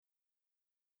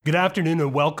Good afternoon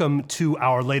and welcome to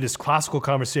our latest classical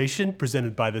conversation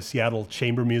presented by the Seattle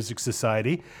Chamber Music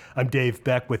Society. I'm Dave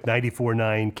Beck with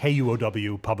 94.9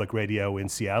 KUOW Public Radio in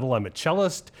Seattle. I'm a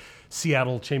cellist,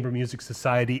 Seattle Chamber Music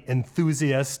Society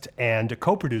enthusiast, and a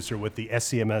co-producer with the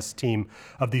SCMS team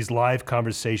of these live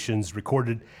conversations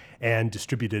recorded and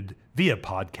distributed via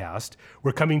podcast.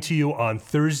 We're coming to you on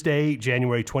Thursday,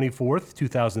 January 24th,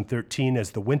 2013, as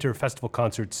the Winter Festival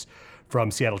concerts from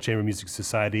Seattle Chamber Music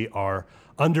Society are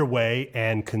underway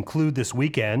and conclude this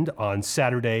weekend on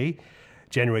Saturday,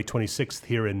 January 26th,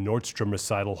 here in Nordstrom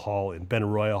Recital Hall in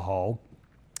Benaroya Hall.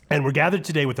 And we're gathered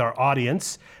today with our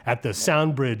audience at the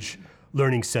Soundbridge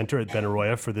Learning Center at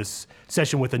Benaroya for this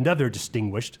session with another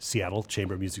distinguished Seattle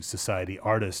Chamber Music Society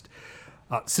artist.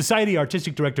 Society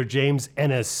Artistic Director James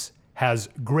Ennis has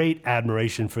great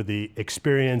admiration for the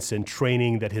experience and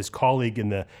training that his colleague in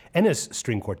the Ennis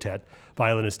String Quartet,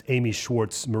 violinist Amy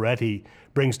Schwartz Moretti,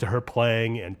 brings to her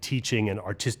playing and teaching and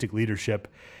artistic leadership.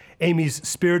 Amy's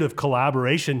spirit of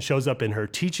collaboration shows up in her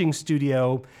teaching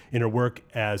studio, in her work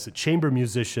as a chamber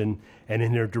musician, and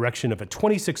in her direction of a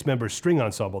 26-member string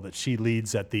ensemble that she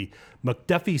leads at the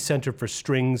McDuffie Center for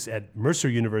Strings at Mercer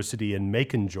University in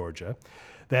Macon, Georgia.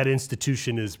 That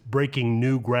institution is breaking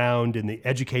new ground in the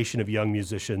education of young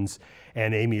musicians,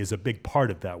 and Amy is a big part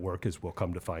of that work, as we'll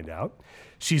come to find out.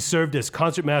 She's served as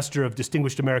concertmaster of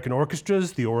distinguished American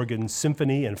orchestras, the Oregon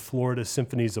Symphony and Florida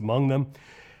Symphonies among them.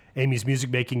 Amy's music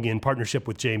making in partnership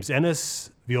with James Ennis,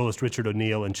 violist Richard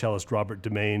O'Neill, and cellist Robert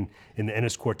Demain in the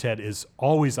Ennis Quartet is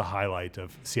always a highlight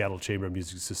of Seattle Chamber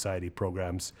Music Society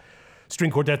programs.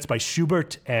 String quartets by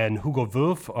Schubert and Hugo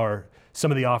Wolf are some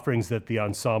of the offerings that the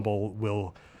ensemble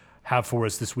will have for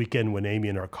us this weekend when Amy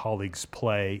and our colleagues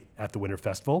play at the Winter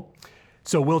Festival.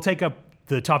 So we'll take up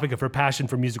the topic of her passion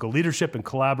for musical leadership and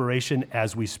collaboration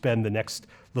as we spend the next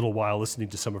little while listening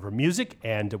to some of her music,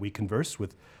 and we converse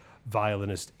with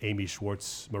violinist Amy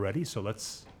Schwartz Moretti. So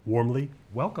let's warmly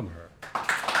welcome her.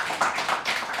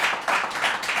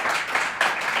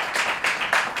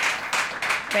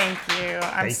 Thank you.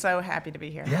 I'm so happy to be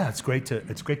here. Yeah, it's great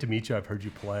to meet you. I've heard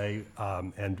you play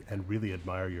and really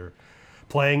admire your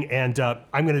playing. And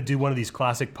I'm going to do one of these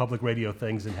classic public radio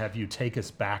things and have you take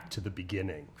us back to the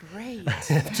beginning. Great.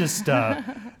 Just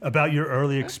about your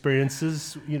early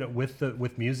experiences,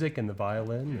 with music and the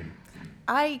violin.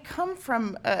 I come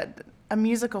from a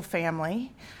musical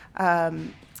family,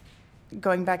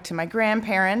 going back to my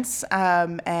grandparents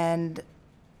and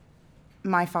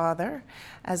my father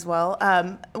as well.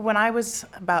 When I was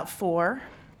about 4,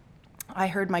 I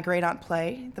heard my great aunt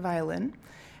play the violin,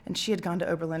 and she had gone to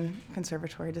Oberlin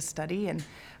Conservatory to study, and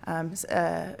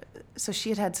so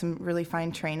she had some really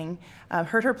fine training.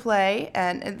 Heard her play,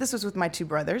 and this was with my 2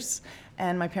 brothers,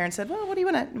 and my parents said, "Well,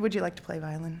 would you like to play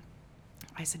violin?"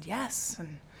 I said yes,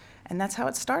 and that's how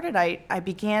it started. I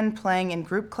began playing in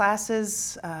group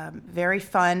classes, very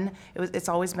fun. It's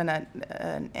always been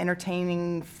an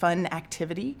entertaining, fun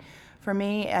activity for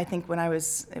me. I think when it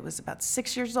was about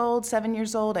 6 years old, 7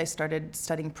 years old, I started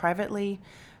studying privately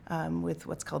with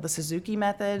what's called the Suzuki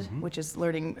method, which is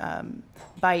learning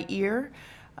by ear,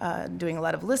 doing a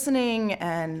lot of listening,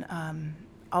 and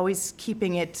always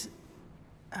keeping it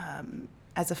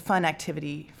as a fun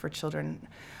activity for children.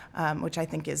 Which I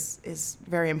think is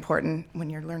very important when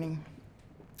you're learning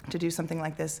to do something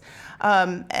like this.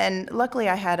 And luckily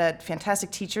I had a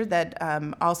fantastic teacher that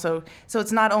so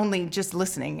it's not only just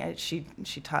listening. She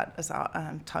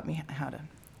taught me how to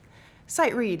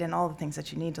sight read and all the things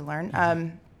that you need to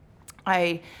learn.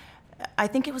 I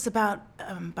think it was about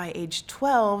by age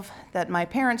 12 that my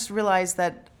parents realized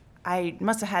that I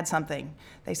must have had something.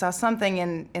 They saw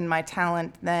something in my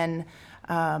talent then,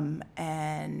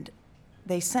 and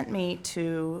they sent me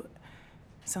to,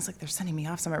 sounds like they're sending me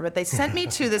off somewhere, but they sent me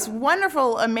to this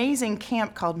wonderful, amazing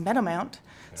camp called Meadowmount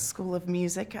School of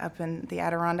Music up in the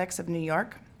Adirondacks of New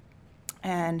York.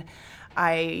 And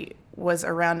I was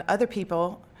around other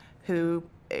people who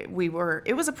it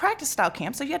was a practice style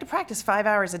camp, so you had to practice 5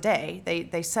 hours a day.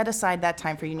 They set aside that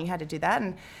time for you, and you had to do that.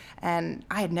 And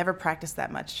I had never practiced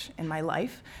that much in my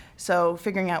life. So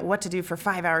figuring out what to do for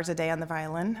 5 hours a day on the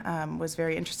violin was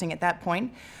very interesting at that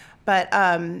point. But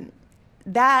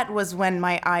that was when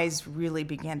my eyes really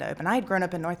began to open. I had grown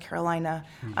up in North Carolina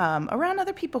around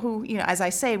other people who, as I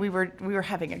say, we were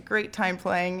having a great time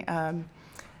playing,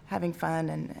 having fun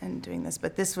and doing this.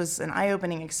 But this was an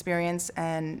eye-opening experience,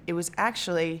 and it was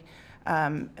actually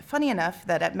funny enough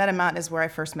that at Meadowmount is where I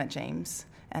first met James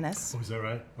Ennis. Oh, is that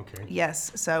right? Okay.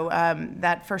 Yes. So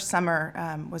that first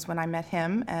summer was when I met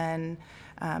him, and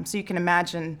so you can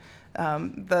imagine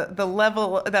the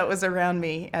level that was around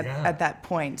me at that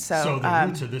point. So the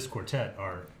roots of this quartet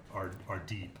are are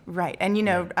deep. Right, and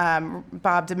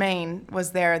Bob Domain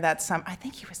was there that summer. I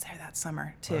think he was there that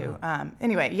summer too.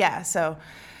 Anyway, yeah. So,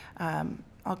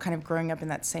 all kind of growing up in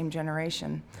that same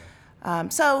generation.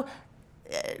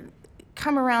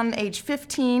 Come around age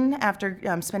 15, after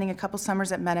spending a couple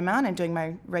summers at Metamount and doing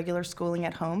my regular schooling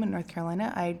at home in North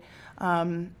Carolina,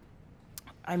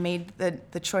 I made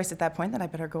the choice at that point that I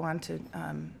better go on to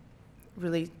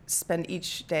really spend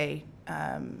each day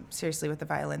seriously with the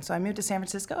violin. So I moved to San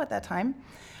Francisco at that time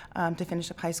to finish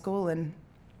up high school and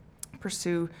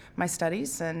pursue my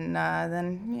studies, and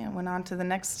then went on to the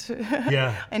next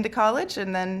into college,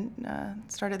 and then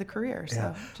started the career.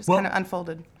 So just kind of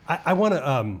unfolded. I want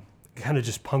to kind of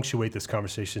just punctuate this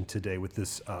conversation today with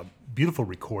this beautiful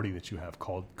recording that you have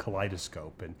called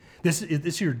Kaleidoscope. And this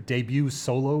is your debut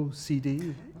solo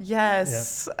CD?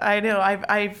 Yes, yeah. I know.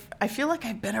 I feel like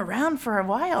I've been around for a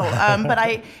while, but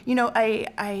I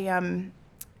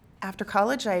after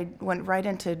college I went right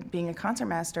into being a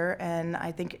concertmaster, and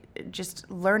I think just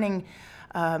learning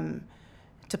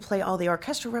to play all the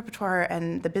orchestral repertoire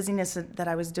and the busyness that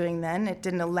I was doing then, it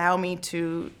didn't allow me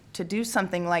to do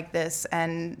something like this.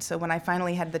 And so when I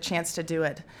finally had the chance to do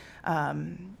it,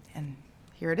 and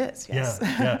here it is. Yes.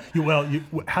 Yeah.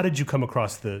 How did you come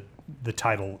across the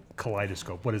title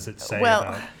Kaleidoscope? What does it say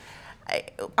about?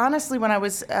 Well, honestly, when I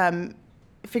was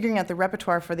figuring out the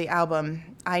repertoire for the album,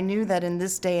 I knew that in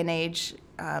this day and age,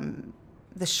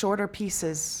 the shorter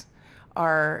pieces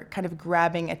are kind of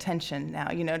grabbing attention now.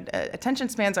 Attention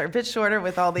spans are a bit shorter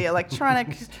with all the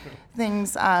electronic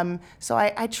things. So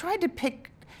I tried to pick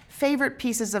favorite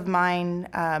pieces of mine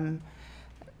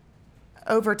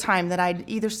over time that I'd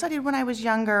either studied when I was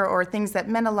younger or things that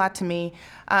meant a lot to me.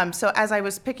 So as I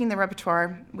was picking the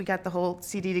repertoire, we got the whole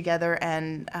CD together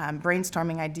and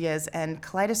brainstorming ideas, and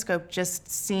Kaleidoscope just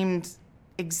seemed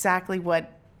exactly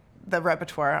what the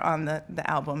repertoire on the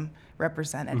album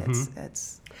represented. Mm-hmm.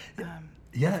 It's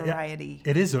variety.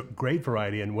 It is a great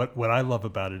variety, and what I love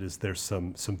about it is there's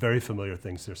some very familiar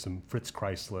things. There's some Fritz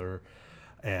Kreisler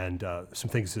and some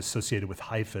things associated with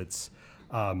Heifetz.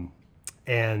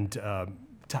 And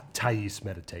Thais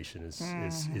meditation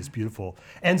is beautiful,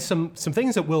 and some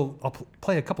things that I'll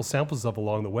play a couple samples of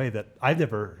along the way that I've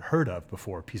never heard of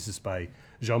before. Pieces by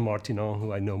Jean Martinon,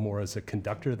 who I know more as a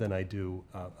conductor than I do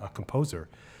a composer,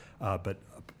 but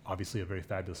obviously a very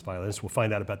fabulous violinist. We'll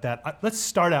find out about that. Let's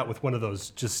start out with one of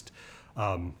those just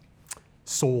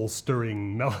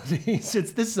soul-stirring melodies.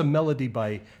 This is a melody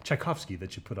by Tchaikovsky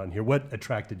that you put on here. What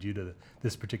attracted you to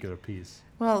this particular piece?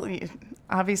 Well,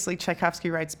 obviously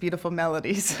Tchaikovsky writes beautiful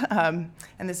melodies, and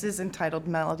this is entitled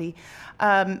Melody.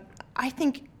 I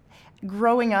think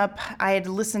growing up, I had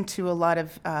listened to a lot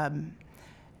of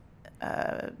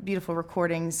beautiful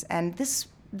recordings, and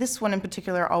this one in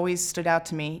particular always stood out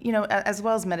to me, as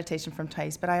well as Meditation from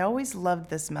Thais, but I always loved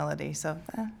this melody, so.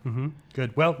 Mm-hmm.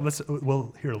 Good. Well,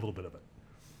 we'll hear a little bit of it.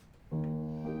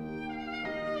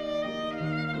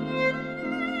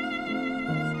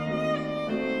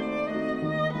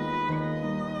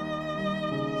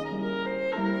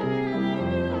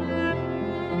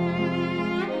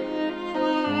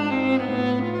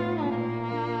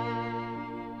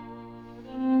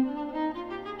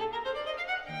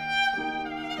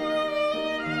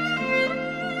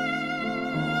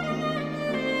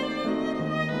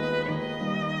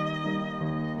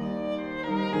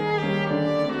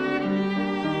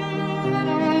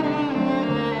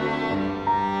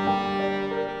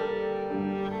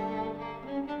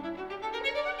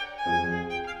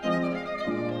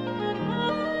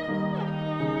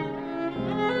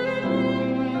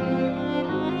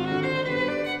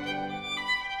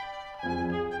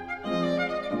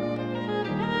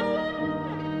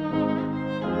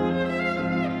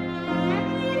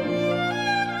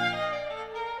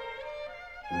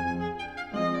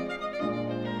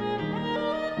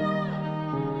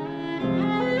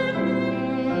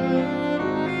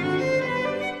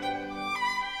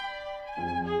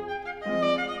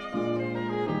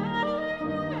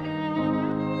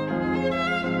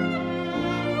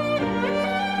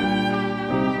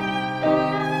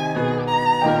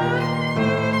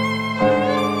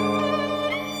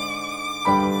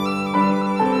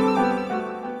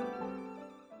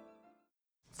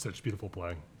 Such beautiful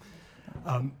playing.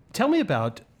 Tell me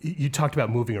about, you talked about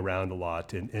moving around a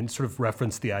lot and sort of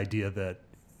referenced the idea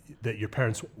that your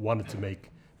parents wanted to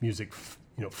make music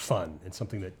fun and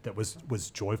something that was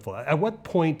joyful. At what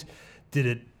point did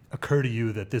it occur to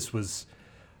you that this was,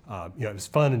 it was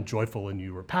fun and joyful and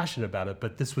you were passionate about it,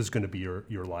 but this was going to be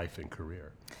your life and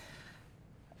career?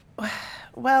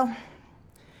 Well,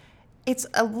 it's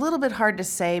a little bit hard to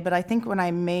say, but I think when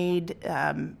I made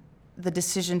the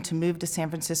decision to move to San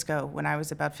Francisco when I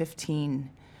was about 15,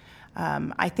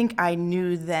 I think I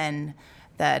knew then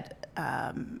that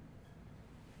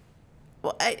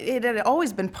it had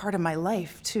always been part of my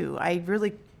life too. I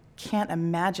really can't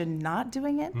imagine not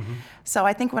doing it. Mm-hmm. So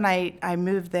I think when I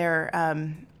moved there,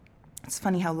 it's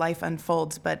funny how life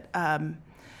unfolds, but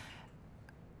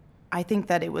I think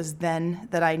that it was then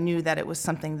that I knew that it was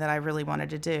something that I really wanted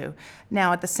to do.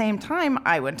 Now, at the same time,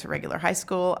 I went to regular high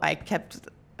school. I kept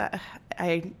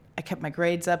my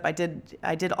grades up. I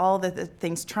did all the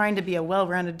things, trying to be a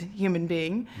well-rounded human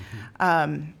being.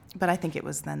 Mm-hmm. But I think it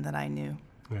was then that I knew.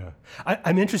 Yeah.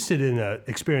 I'm interested in an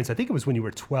experience. I think it was when you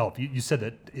were 12. You said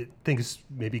that things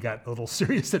maybe got a little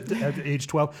serious at age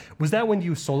 12. Was that when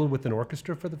you soloed with an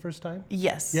orchestra for the first time?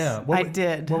 Yes, Yeah. I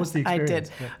did. What was the experience? I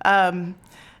did. Yeah.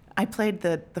 I played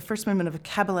the first movement of a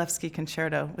Kabalevsky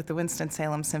concerto with the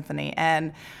Winston-Salem Symphony.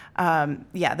 And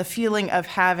the feeling of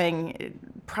having,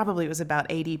 probably it was about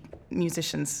 80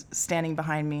 musicians standing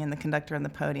behind me and the conductor on the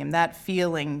podium. That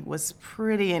feeling was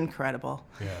pretty incredible.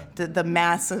 Yeah. The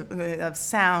mass of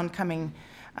sound coming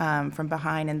from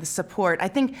behind and the support. I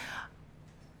think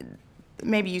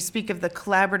maybe you speak of the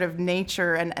collaborative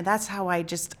nature, and that's how I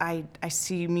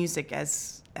see music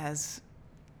as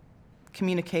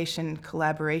communication,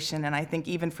 collaboration, and I think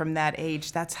even from that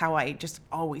age, that's how I just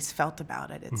always felt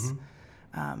about it. It's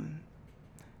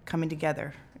coming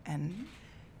together and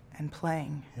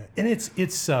playing. Yeah. And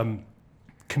it's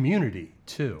community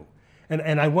too,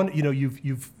 and I want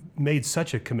you've made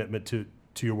such a commitment to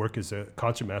your work as a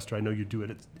concertmaster. I know you do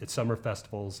it at summer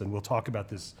festivals, and we'll talk about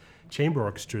this chamber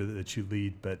orchestra that you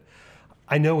lead. But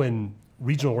I know in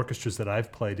regional orchestras that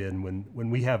I've played in, when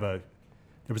we have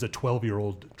there was a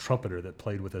 12-year-old trumpeter that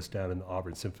played with us down in the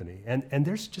Auburn Symphony, and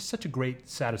there's just such a great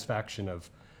satisfaction of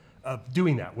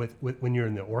doing that with when you're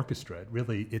in the orchestra.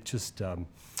 It just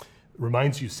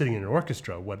reminds you sitting in an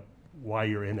orchestra why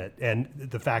you're in it, and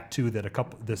the fact too that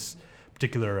this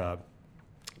particular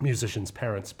musician's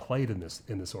parents played in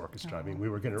this orchestra. I mean,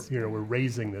 we're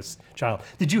raising this child.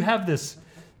 Did you have this,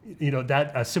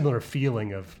 that a similar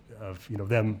feeling of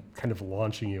them kind of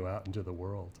launching you out into the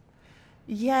world?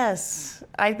 Yes,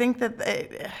 I think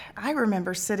that I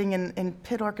remember sitting in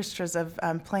pit orchestras of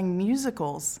playing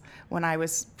musicals when I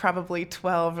was probably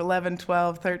 11,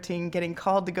 12, 13, getting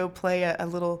called to go play a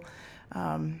little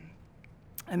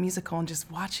a musical and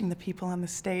just watching the people on the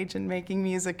stage and making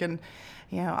music, and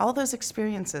all those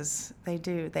experiences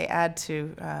they add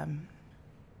to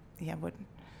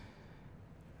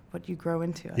what you grow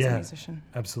into as a musician.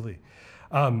 Absolutely.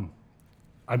 I'm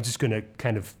just going to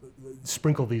kind of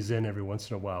sprinkle these in every once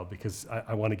in a while because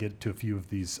I want to get to a few of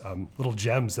these little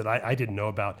gems that I didn't know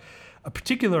about. A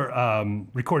particular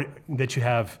recording that you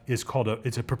have is called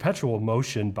it's a Perpetual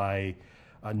Motion by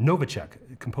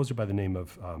Novacek, a composer by the name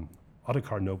of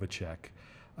Otakar Novacek.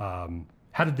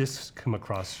 How did this come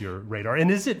across your radar?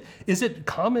 And is it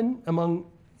common among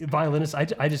violinists?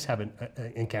 I just haven't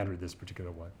encountered this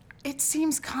particular one. It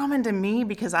seems common to me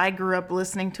because I grew up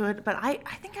listening to it, but I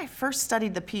think I first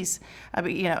studied the piece.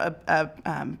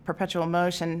 Perpetual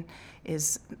Motion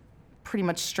is pretty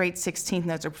much straight 16th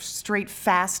notes or straight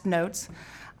fast notes.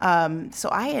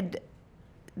 So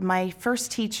my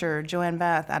first teacher, Joanne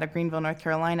Bath, out of Greenville, North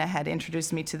Carolina, had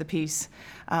introduced me to the piece.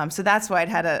 So that's why it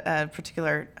had a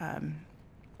particular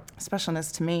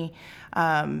specialness to me.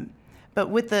 But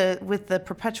with the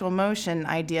perpetual motion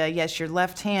idea, yes, your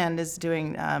left hand is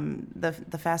doing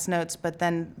the fast notes, but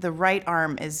then the right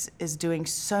arm is doing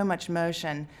so much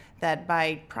motion that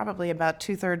by probably about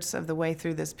 2/3 of the way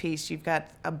through this piece, you've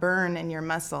got a burn in your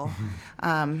muscle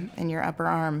in your upper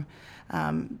arm.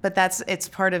 But it's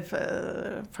part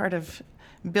of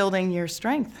building your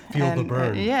strength. Feel the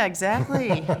burn. Yeah,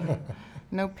 exactly.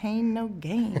 No pain, no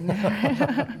gain.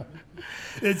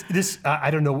 I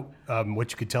don't know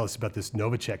what you could tell us about this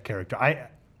Novacek character.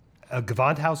 A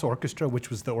Gewandhaus Orchestra, which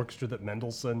was the orchestra that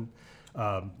Mendelssohn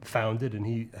founded, and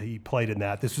he played in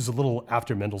that. This was a little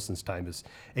after Mendelssohn's time. His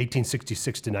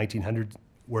 1866 to 1900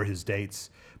 were his dates.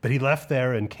 But he left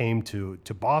there and came to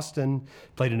Boston,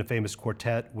 played in a famous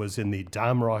quartet, was in the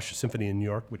Damrosch Symphony in New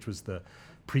York, which was the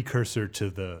precursor to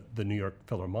the New York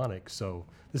Philharmonic. So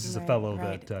this is a fellow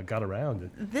that got around.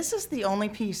 This is the only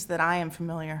piece that I am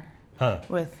familiar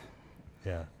with.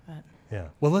 Yeah. Yeah.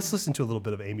 Well, let's listen to a little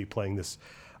bit of Amy playing this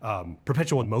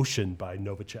Perpetual Motion by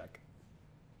Novacek.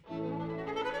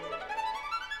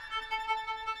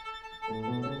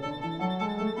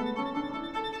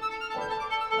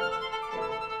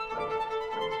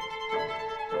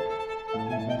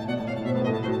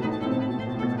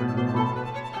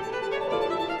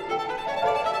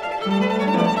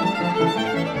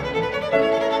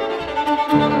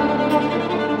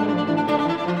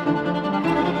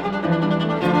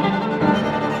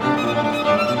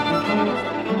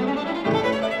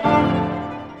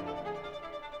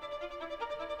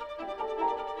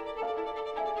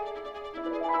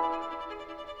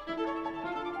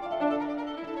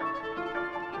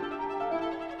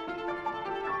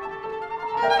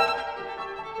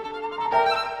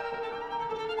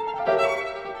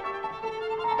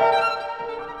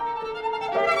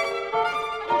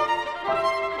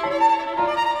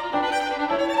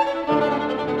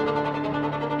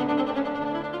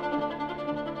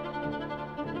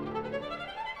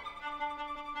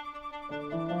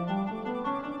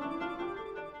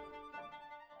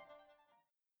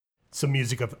 some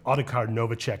music of Otakar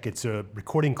Novacek. It's a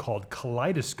recording called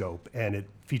Kaleidoscope, and it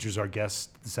features our guest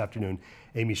this afternoon,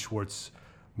 Amy Schwartz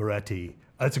Moretti.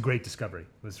 It's a great discovery.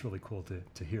 It was really cool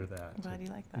to hear that. I'm glad you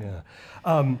like that.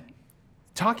 Yeah.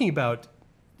 Talking about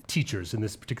teachers, and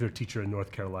this particular teacher in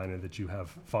North Carolina that you have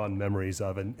fond memories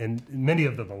of, and many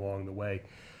of them along the way,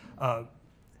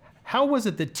 how was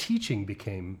it that teaching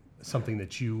became something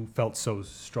that you felt so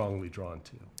strongly drawn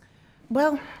to?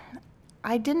 Well,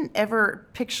 I didn't ever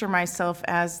picture myself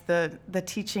as the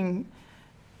teaching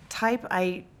type.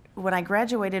 When I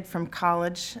graduated from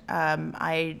college,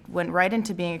 I went right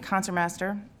into being a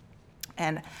concertmaster.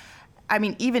 And I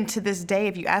mean, even to this day,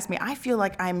 if you ask me, I feel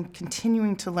like I'm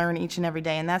continuing to learn each and every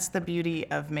day. And that's the beauty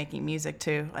of making music,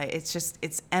 too.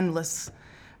 It's endless,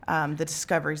 the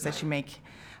discoveries that you make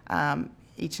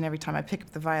each and every time I pick up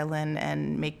the violin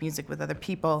and make music with other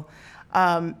people.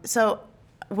 So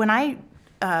when I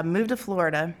moved to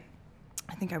Florida,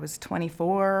 I think I was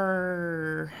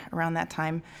 24 around that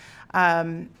time.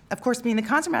 Of course, being the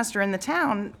concertmaster in the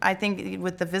town, I think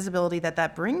with the visibility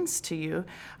that brings to you,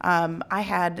 I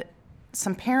had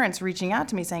some parents reaching out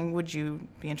to me saying, would you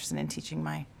be interested in teaching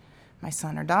my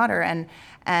son or daughter? And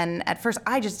at first,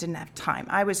 I just didn't have time.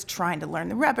 I was trying to learn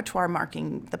the repertoire,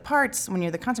 marking the parts. When you're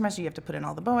the concertmaster, you have to put in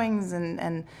all the bowings,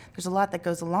 and there's a lot that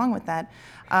goes along with that.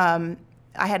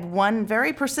 I had one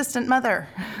very persistent mother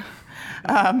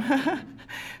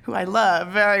who I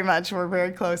love very much. We're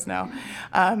very close now.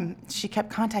 She kept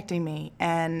contacting me,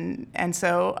 and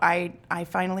so I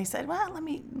finally said, well, let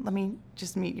me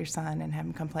just meet your son and have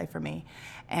him come play for me.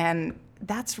 And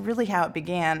that's really how it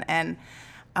began. And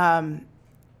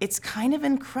it's kind of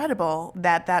incredible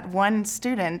that one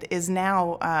student is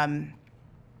now,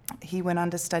 he went on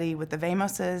to study with the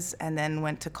Vamoses and then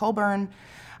went to Colburn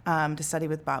to study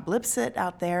with Bob Lipset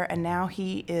out there, and now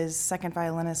he is second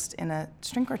violinist in a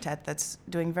string quartet that's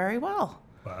doing very well.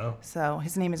 Wow. So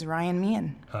his name is Ryan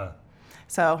Meehan. Huh.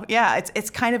 So yeah,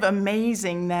 it's kind of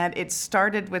amazing that it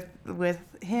started with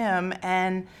him,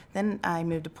 and then I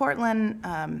moved to Portland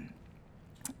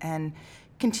and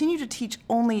continued to teach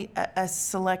only a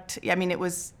select. I mean,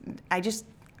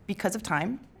 because of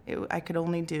time, I could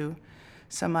only do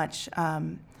so much.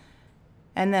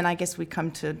 And then I guess we come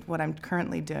to what I'm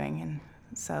currently doing, and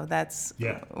so that's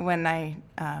when I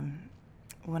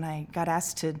got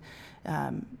asked to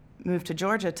move to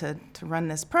Georgia to run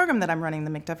this program that I'm running,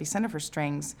 the McDuffie Center for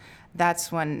Strings. That's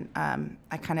when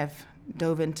I kind of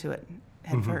dove into it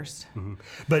head first. Mm-hmm.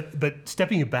 But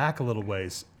stepping it back a little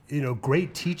ways,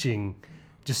 great teaching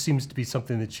just seems to be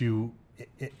something that you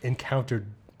encountered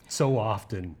so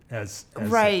often as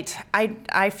right.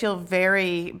 I feel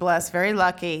very blessed, very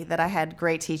lucky that I had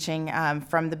great teaching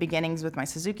from the beginnings with my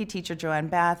Suzuki teacher, Joanne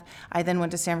Bath. I then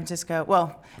went to San Francisco.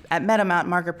 Well, at Meadowmount,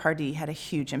 Margaret Pardee had a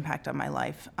huge impact on my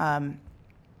life. And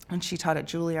she taught at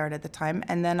Juilliard at the time.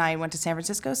 And then I went to San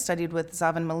Francisco, studied with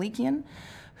Zavan Malikian,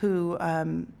 who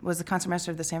was the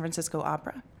concertmaster of the San Francisco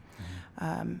Opera.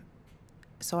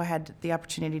 So I had the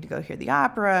opportunity to go hear the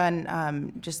opera,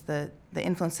 and just the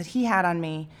influence that he had on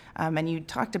me. And you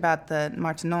talked about the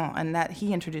Martenot, and that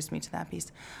he introduced me to that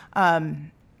piece.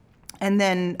 And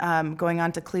then going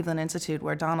on to Cleveland Institute,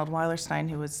 where Donald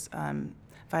Weilerstein, who was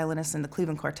violinist in the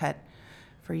Cleveland Quartet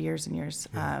for years and years,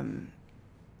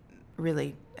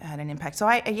 really had an impact. So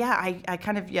I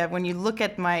kind of, when you look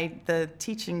at the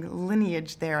teaching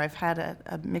lineage there, I've had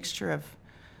a mixture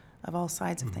of all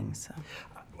sides of things. So.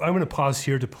 I'm going to pause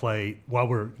here to play, while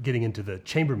we're getting into the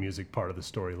chamber music part of the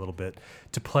story a little bit,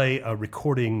 to play a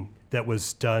recording that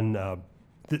was done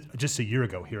just a year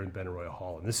ago here in Benaroya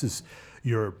Hall. And this is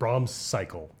your Brahms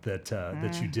cycle that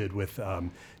you did with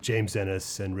James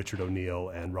Ennis and Richard O'Neill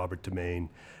and Robert Demain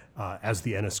as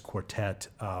the Ennis Quartet.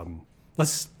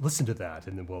 Let's listen to that,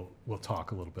 and then we'll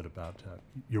talk a little bit about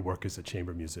your work as a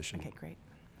chamber musician. Okay, great.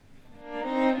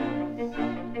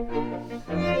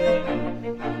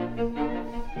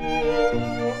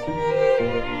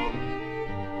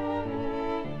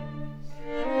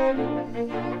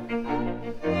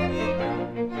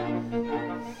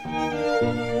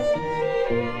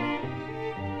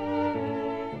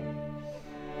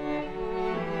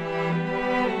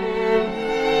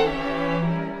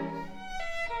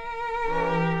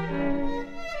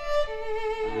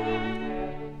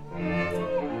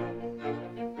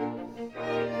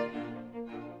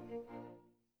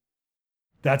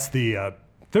 That's the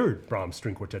third Brahms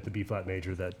string quartet, the B-flat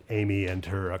major, that Amy and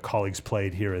her colleagues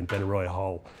played here in Benaroya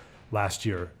Hall last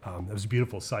year. It was a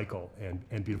beautiful cycle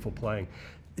and beautiful playing.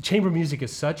 Chamber music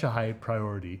is such a high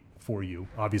priority for you,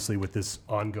 obviously, with this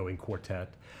ongoing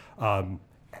quartet.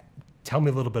 Tell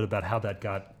me a little bit about how that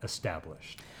got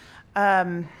established.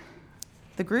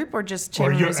 The the group or just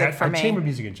chamber music for me? Chamber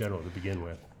music in general to begin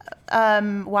with.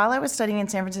 While I was studying in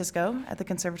San Francisco at the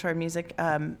Conservatory of Music,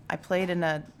 I played in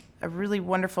a really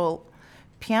wonderful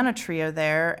piano trio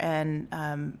there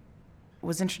and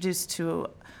was introduced to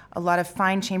a lot of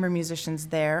fine chamber musicians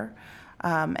there.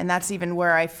 And that's even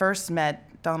where I first met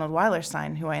Donald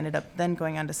Weilerstein, who I ended up then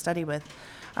going on to study with.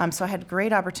 So I had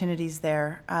great opportunities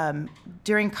there.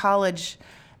 During college,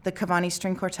 the Cavani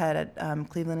String Quartet at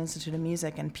Cleveland Institute of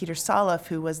Music and Peter Soloff,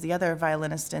 who was the other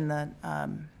violinist in the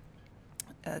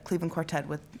Cleveland Quartet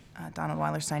with Donald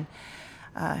Weilerstein,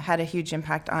 had a huge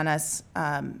impact on us,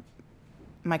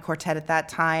 my quartet at that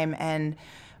time, and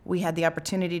we had the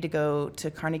opportunity to go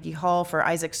to Carnegie Hall for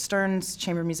Isaac Stern's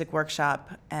chamber music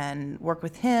workshop and work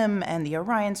with him and the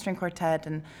Orion String Quartet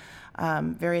and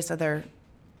various other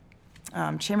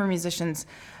chamber musicians.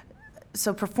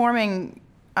 So performing,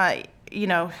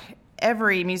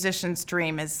 every musician's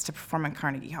dream is to perform on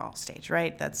Carnegie Hall stage,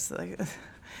 right? That's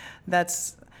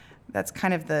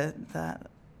kind of the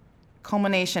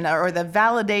culmination or the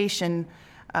validation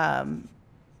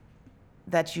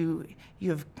that you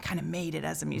have kind of made it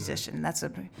as a musician. That's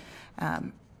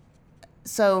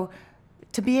so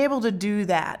to be able to do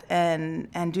that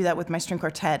and do that with my string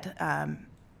quartet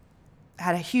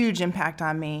had a huge impact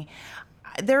on me.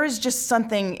 There is just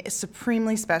something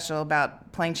supremely special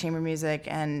about playing chamber music,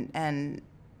 and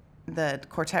the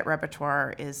quartet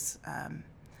repertoire is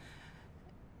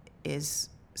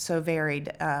so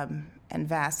varied and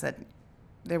vast that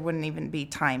there wouldn't even be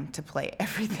time to play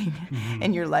everything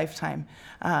in your lifetime.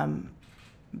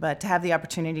 But to have the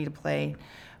opportunity to play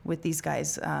with these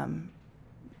guys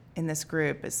in this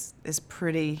group is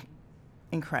pretty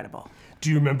incredible. Do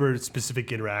you remember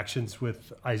specific interactions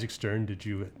with Isaac Stern? Did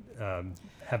you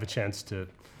have a chance to?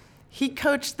 He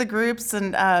coached the groups,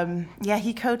 and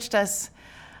he coached us.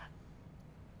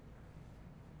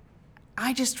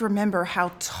 I just remember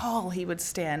how tall he would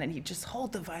stand, and he'd just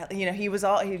hold the violin. He was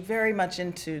very much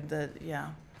into the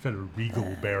Kind of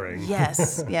regal bearing.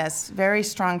 Yes, yes, very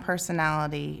strong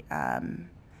personality.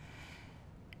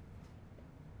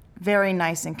 Very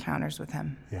nice encounters with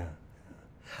him. Yeah,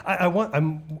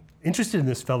 I'm interested in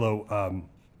this fellow,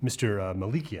 Mr.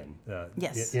 Malikian,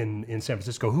 Yes. in San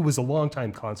Francisco, who was a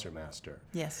longtime concertmaster.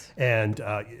 Yes. And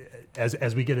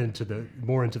as we get into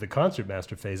the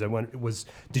concertmaster phase,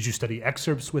 did you study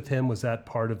excerpts with him? Was that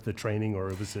part of the training, or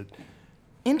was it?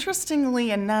 Interestingly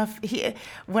enough,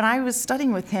 when I was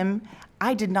studying with him,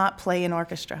 I did not play in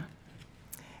orchestra.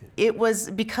 It was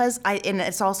because and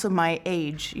it's also my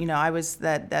age. I was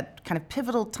that kind of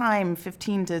pivotal time,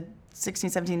 15 to 16,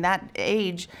 17, that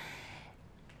age.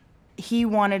 He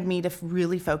wanted me to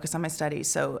really focus on my studies.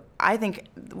 So I think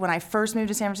when I first moved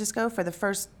to San Francisco, for the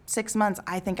first 6 months,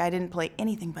 I think I didn't play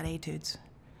anything but etudes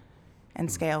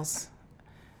and scales.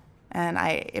 And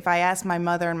if I asked my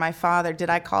mother and my father, did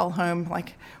I call home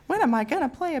like, when am I going to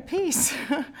play a piece?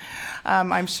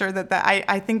 I'm sure that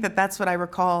I think that's what I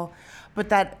recall. But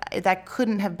that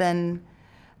couldn't have been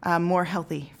more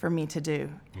healthy for me to do.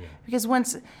 Yeah. Because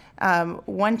once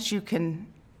you can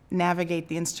navigate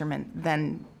the instrument,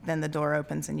 then the door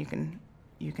opens and you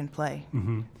can play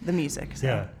the music.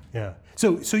 So. Yeah.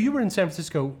 So you were in San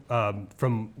Francisco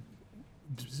from,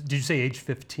 did you say age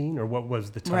 15, or what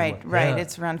was the time? Right. Yeah.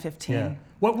 It's around 15. Yeah.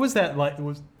 What was that like?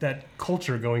 Was that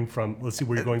culture going from? Let's see,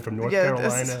 were you going from North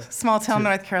Carolina? Small town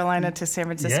North Carolina to San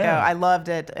Francisco. Yeah. I loved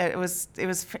it.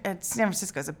 San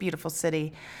Francisco is a beautiful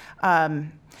city.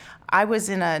 I was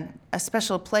in a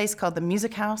special place called the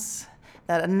Music House.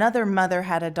 That another mother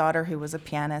had a daughter who was a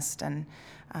pianist, and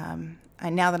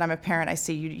now that I'm a parent, I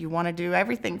see you want to do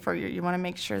everything for you want to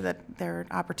make sure that there are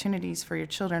opportunities for your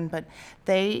children. But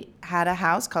they had a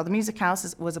house called the Music House.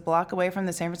 It was a block away from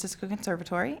the San Francisco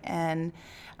Conservatory, and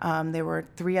there were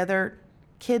 3 other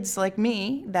kids like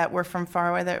me that were from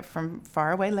faraway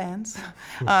lands.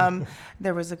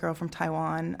 There was a girl from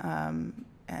Taiwan,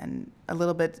 and a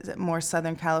little bit more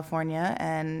Southern California,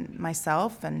 and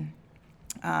myself, and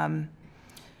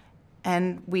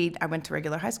I went to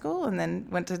regular high school and then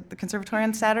went to the conservatory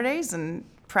on Saturdays and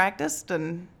practiced.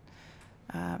 And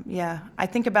I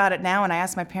think about it now, and I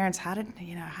ask my parents, how did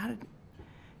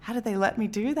they let me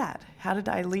do that? How did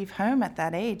I leave home at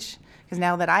that age? Because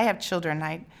now that I have children,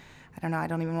 I don't know. I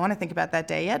don't even want to think about that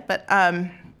day yet. But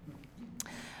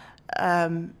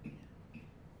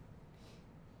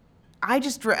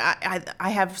I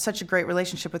have such a great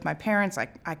relationship with my parents.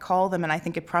 I call them, and I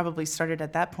think it probably started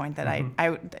at that point that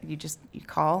you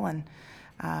call, and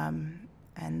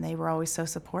they were always so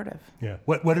supportive. Yeah.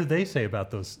 What did they say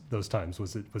about those times?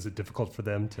 Was it difficult for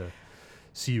them to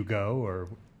see you go, or?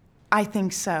 I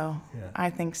think so. Yeah. I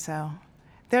think so.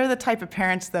 they're the type of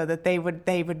parents, though, that they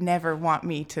would never want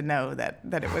me to know that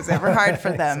it was ever hard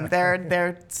for them. Exactly.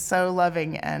 They're so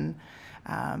loving and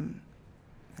so.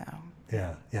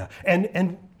 Yeah.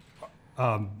 And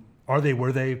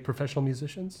were they professional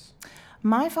musicians?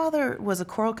 My father was a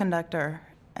choral conductor,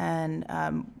 and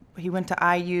he went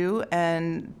to IU,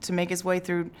 and to make his way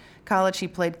through college, he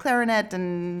played clarinet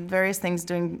and various things,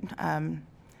 doing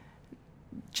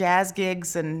jazz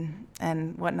gigs and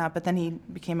whatnot. But then he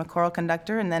became a choral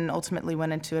conductor, and then ultimately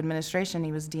went into administration.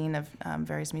 He was dean of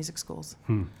various music schools.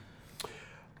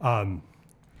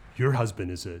 Your husband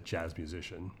is a jazz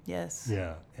musician. Yes.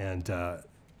 Yeah, and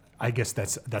I guess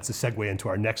that's a segue into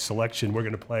our next selection. We're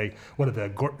going to play one of the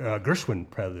Gershwin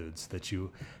preludes that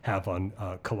you have on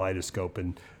Kaleidoscope.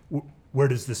 And where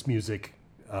does this music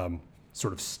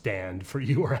sort of stand for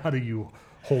you, or how do you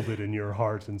hold it in your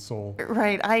heart and soul?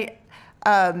 Right.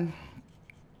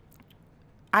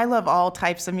 I love all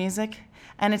types of music,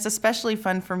 and it's especially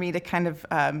fun for me to kind of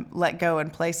let go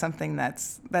and play something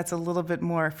that's a little bit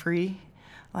more free,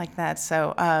 like that.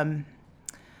 So.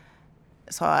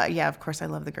 Yeah, of course, I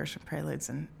love the Gershwin preludes,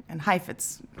 and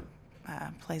Heifetz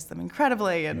plays them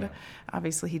incredibly, and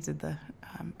obviously he did the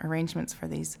arrangements for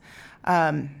these.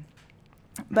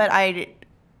 But I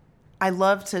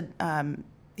love to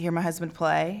hear my husband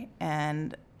play,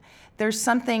 and there's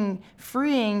something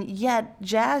freeing, yet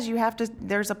jazz,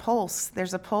 there's a pulse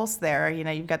there. You know,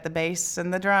 you've got the bass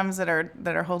and the drums that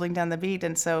are holding down the beat.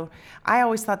 And so I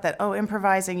always thought that,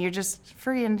 improvising, you're just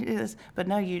free, but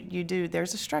no, you do.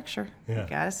 There's a structure. Yeah. You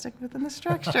gotta stick within the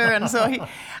structure. And so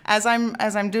as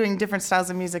I'm doing different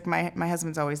styles of music, my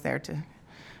husband's always there to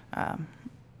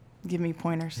give me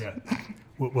pointers. Yeah,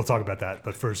 we'll talk about that.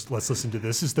 But first, let's listen to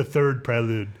this. This is the third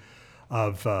prelude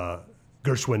of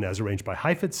Gershwin, as arranged by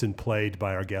Heifetz and played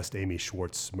by our guest Amy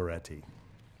Schwartz Moretti.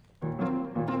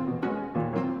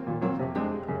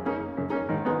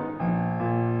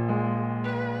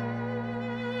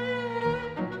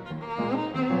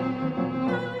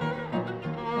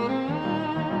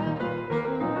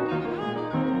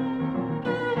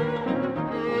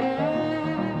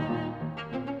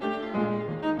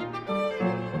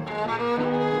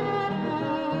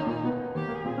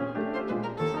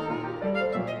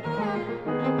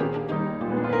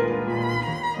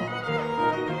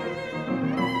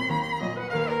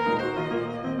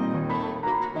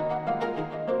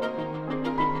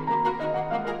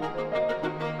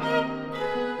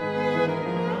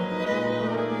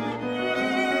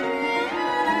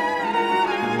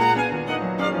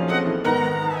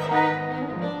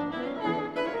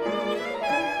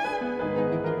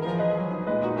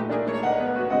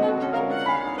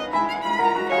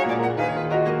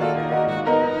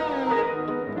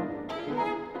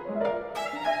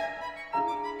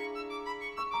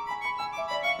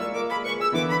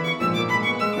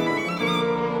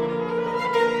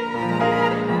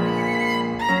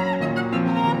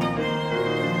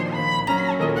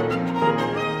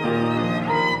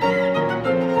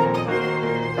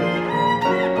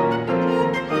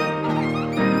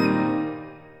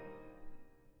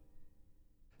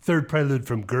 Third prelude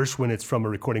from Gershwin. It's from a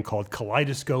recording called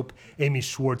Kaleidoscope. Amy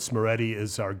Schwartz Moretti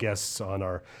is our guest on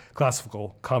our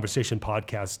Classical Conversation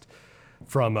podcast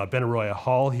from Benaroya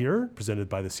Hall here, presented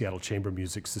by the Seattle Chamber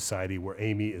Music Society, where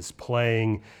Amy is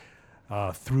playing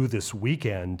through this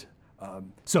weekend.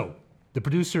 So the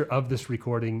producer of this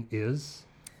recording is?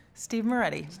 Steve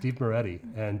Moretti. Steve Moretti.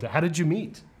 And how did you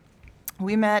meet?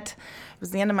 We met, it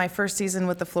was the end of my first season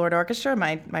with the Florida Orchestra,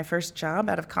 my first job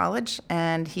out of college,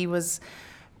 and he was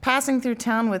passing through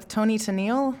town with Toni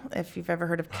Tennille, if you've ever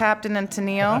heard of Captain and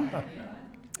Tennille.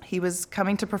 He was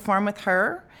coming to perform with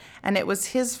her, and it was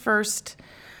his first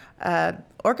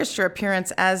orchestra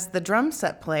appearance as the drum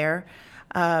set player.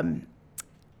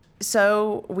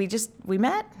 So we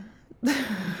met.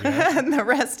 And the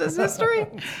rest is history.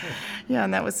 Yeah,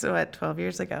 and that was 12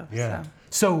 years ago. Yeah.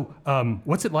 So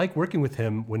what's it like working with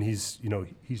him when he's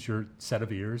your set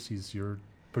of ears, he's your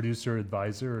producer,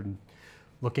 advisor, and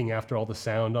looking after all the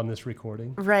sound on this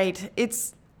recording? Right.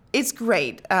 It's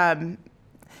great.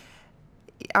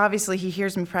 Obviously, he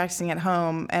hears me practicing at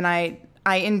home, and I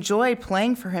enjoy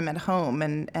playing for him at home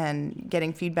and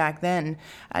getting feedback then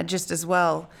just as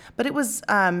well. But it was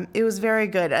very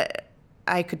good.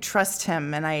 I could trust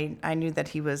him, and I knew that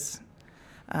he was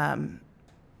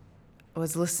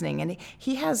listening, and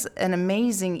he has an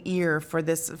amazing ear for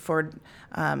the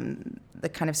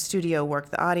kind of studio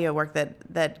work, the audio work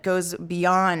that goes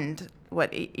beyond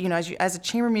what as a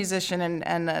chamber musician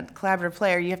and a collaborative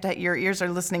player, you have to your ears are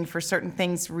listening for certain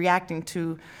things, reacting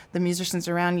to the musicians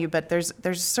around you. But there's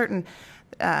certain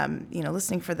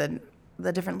listening for the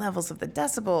the different levels of the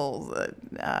decibels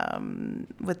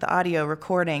with the audio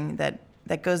recording that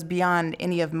goes beyond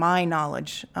any of my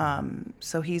knowledge.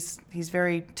 So he's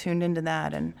very tuned into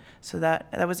that, and so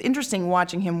that was interesting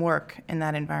watching him work in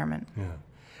that environment. Yeah.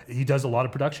 He does a lot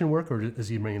of production work, or is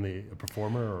he mainly a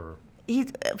performer? Or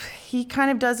He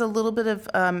kind of does a little bit of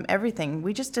everything.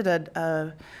 We just did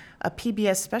a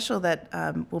PBS special that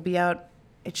will be out.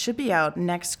 It should be out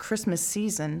next Christmas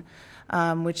season,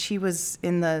 which he was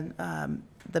in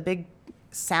the big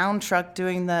sound truck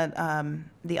doing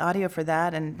the audio for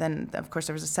that, and then of course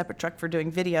there was a separate truck for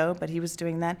doing video, but he was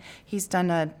doing that. He's done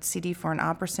a CD for an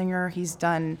opera singer. He's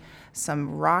done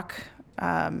some rock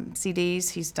CDs.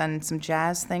 He's done some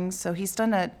jazz things. So he's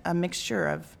done a mixture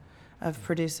of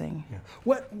producing. Yeah.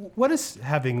 What is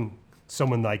having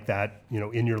someone like that,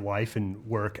 in your life and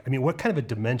work? I mean, what kind of a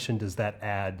dimension does that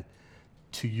add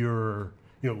to your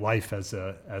life as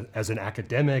an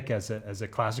academic, as a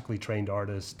classically trained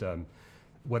artist?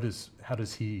 How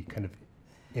does he kind of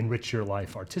enrich your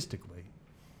life artistically?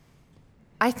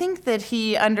 I think that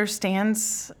he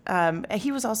understands.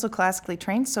 He was also classically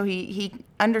trained, so he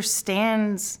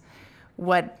understands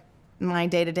what my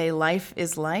day-to-day life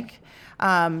is like.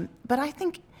 But I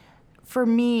think for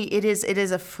me, it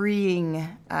is a freeing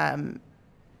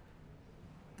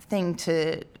thing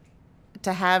to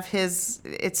have his.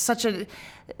 It's such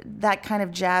that kind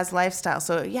of jazz lifestyle.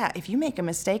 So yeah, if you make a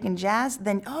mistake in jazz,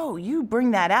 then you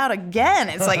bring that out again.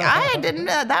 It's like I didn't.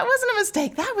 That wasn't a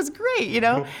mistake. That was great.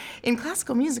 In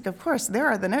classical music, of course, there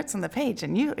are the notes on the page,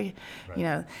 and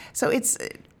Right. So it's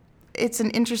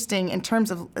an interesting in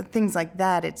terms of things like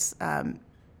that.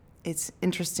 It's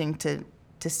interesting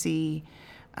to see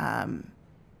how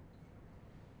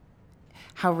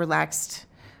relaxed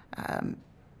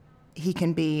he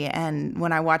can be, and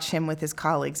when I watch him with his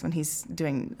colleagues when he's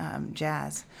doing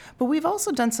jazz. But we've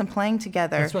also done some playing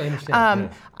together. That's what I understand.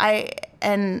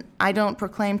 I don't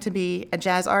proclaim to be a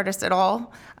jazz artist at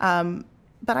all,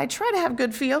 but I try to have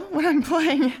good feel when I'm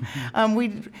playing.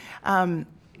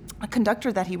 A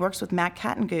conductor that he works with, Matt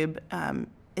Kattengub,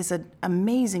 is an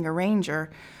amazing arranger,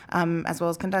 as well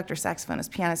as conductor, saxophonist,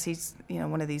 pianist. He's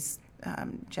one of these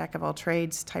jack of all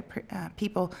trades type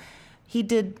people. He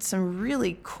did some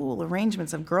really cool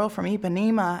arrangements of Girl from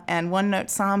Ipanema and One Note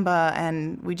Samba,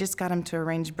 and we just got him to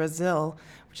arrange Brazil,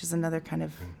 which is another kind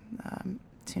of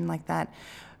tune like that,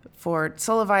 for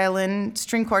solo violin,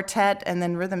 string quartet, and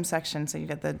then rhythm section. So you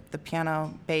got the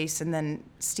piano, bass, and then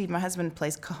Steve, my husband,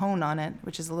 plays cajon on it,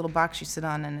 which is a little box you sit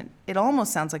on, and it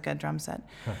almost sounds like a drum set.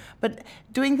 Huh. But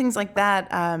doing things like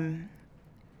that,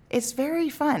 it's very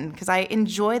fun because I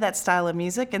enjoy that style of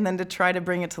music, and then to try to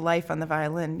bring it to life on the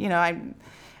violin.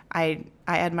 I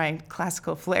add my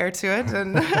classical flair to it.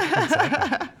 And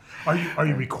Are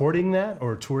you recording that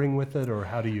or touring with it, or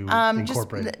how do you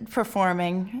incorporate it? Just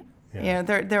performing. Yeah.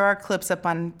 There are clips up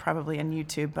probably on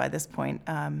YouTube by this point,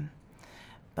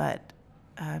 but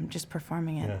just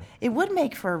performing it. Yeah. It would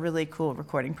make for a really cool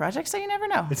recording project, so you never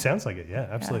know. It sounds like it, yeah,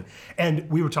 absolutely. Yeah. And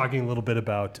we were talking a little bit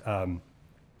about,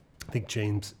 I think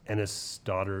James Ennis'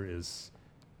 daughter is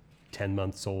 10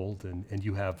 months old, and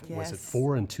you have, was it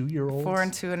 4 and 2-year-olds? 4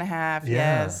 and 2.5, yeah.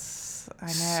 Yes, I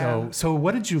know. So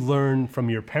what did you learn from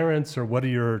your parents, or what are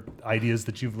your ideas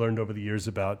that you've learned over the years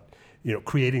about,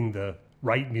 creating the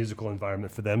right musical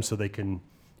environment for them so they can,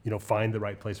 find the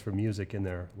right place for music in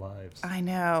their lives? I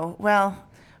know. Well,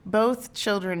 both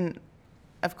children,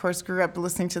 of course, grew up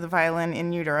listening to the violin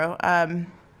in utero,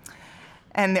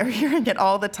 and they're hearing it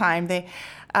all the time.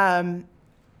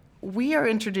 We are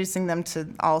introducing them to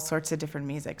all sorts of different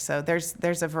music. So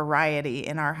there's a variety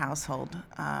in our household,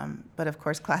 but of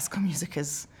course, classical music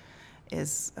is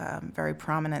very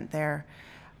prominent there.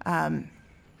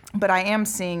 But I am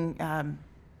seeing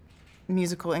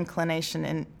musical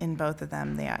inclination in both of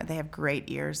them. They have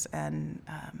great ears, and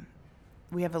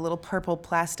we have a little purple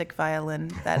plastic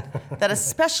violin that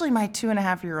especially my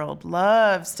 2.5-year-old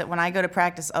loves to. When I go to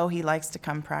practice, he likes to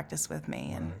come practice with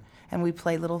me, and we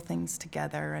play little things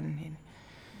together. And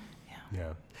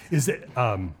yeah. Is it?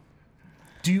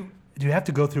 Do you have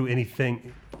to go through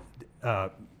anything?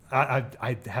 I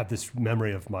have this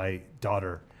memory of my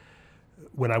daughter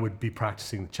when I would be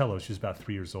practicing the cello. She was about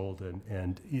 3 years old,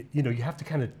 and you have to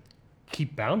kind of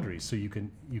keep boundaries so you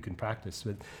can practice.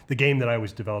 But the game that I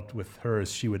always developed with her is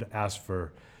she would ask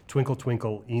for Twinkle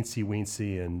Twinkle, Eensy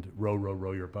Weensy, and Row Row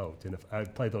Row Your Boat. And if I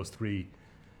play those three,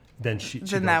 then she'd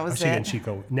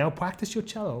go, now practice your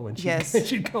cello, and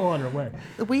she'd go on her way.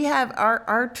 We have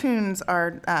our tunes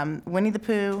are Winnie the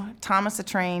Pooh, Thomas the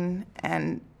Train,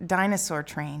 and Dinosaur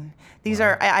Train. These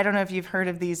are I don't know if you've heard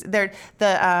of these. They're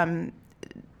the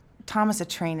Thomas A.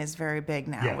 Train is very big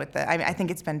now. Yeah. With the, I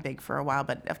think it's been big for a while,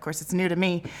 but of course it's new to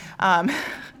me,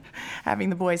 having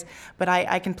the boys. But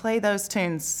I can play those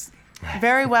tunes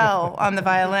very well on the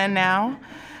violin now,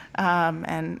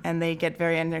 and they get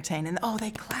very entertained. And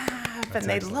they clap and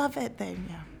they excellent. love it.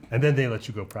 And then they let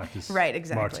you go practice. Right,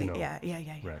 exactly. Martino. Yeah.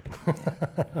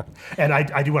 Right. And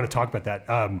I do want to talk about that.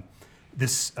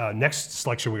 This next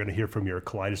selection we're going to hear from your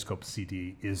Kaleidoscope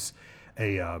CD is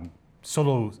a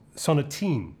solo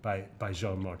sonatine by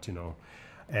Jean Martineau.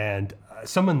 And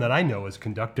someone that I know as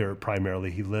conductor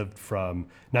primarily, he lived from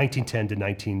 1910 to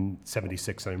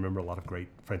 1976. And I remember a lot of great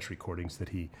French recordings that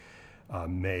he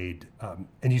made.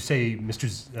 And you say Mr.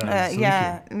 Zelikian.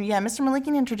 Yeah. Mr.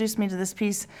 Malikian introduced me to this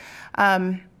piece.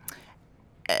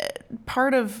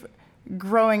 Part of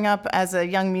growing up as a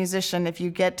young musician, if you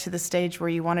get to the stage where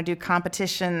you want to do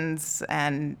competitions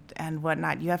and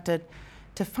whatnot, you have to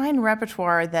find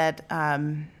repertoire that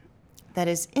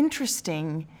is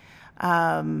interesting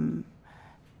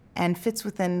and fits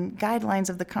within guidelines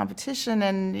of the competition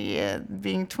and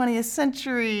being 20th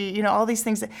century, all these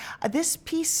things. This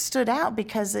piece stood out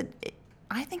because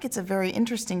I think it's a very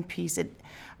interesting piece. It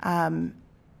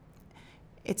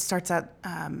starts out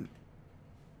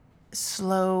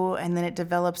slow, and then it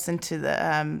develops into the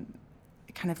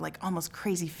kind of like almost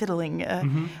crazy fiddling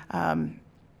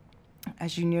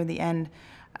as you near the end.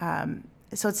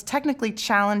 So it's technically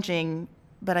challenging,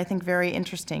 but I think very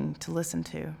interesting to listen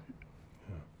to.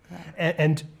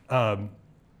 And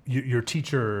your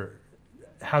teacher,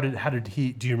 how did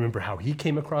he? Do you remember how he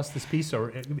came across this piece?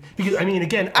 Or because I mean,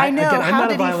 again, I know. I'm How not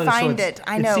did a violinist, he find so it?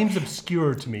 I know. It seems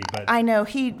obscure to me, but I know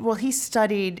he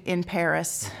studied in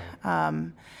Paris,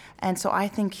 and so I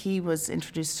think he was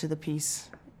introduced to the piece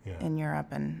in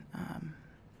Europe, and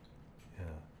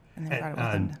then brought it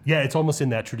with him. Yeah, it's almost in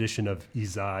that tradition of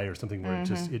Izai or something where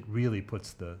it really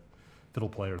puts the fiddle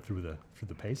player through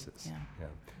the paces. Yeah.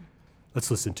 Let's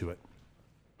listen to it.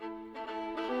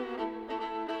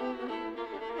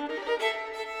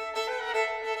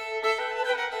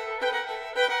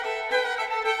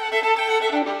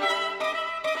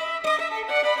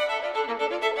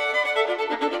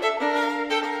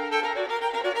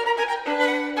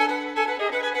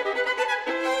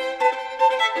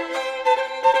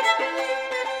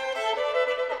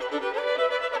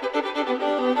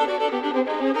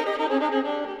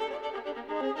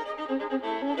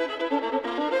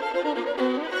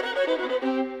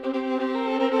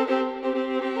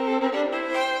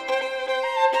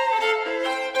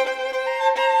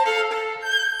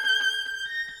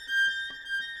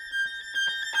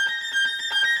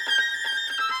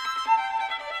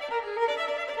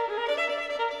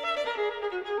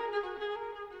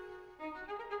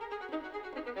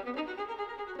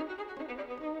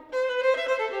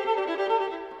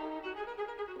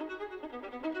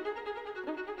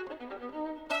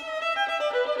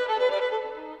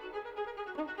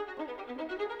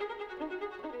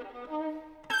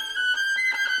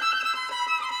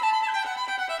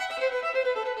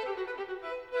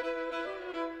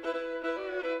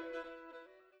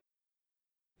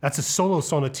 That's a solo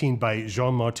sonatine by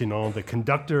Jean Martineau, the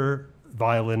conductor,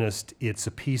 violinist. It's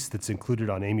a piece that's included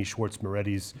on Amy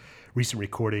Schwartz-Moretti's recent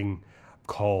recording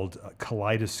called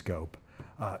Kaleidoscope.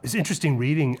 It's interesting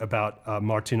reading about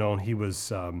Martineau. He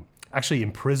was actually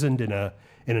imprisoned in a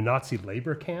Nazi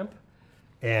labor camp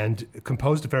and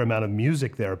composed a fair amount of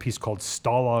music there, a piece called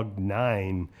Stalag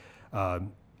 9,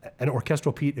 an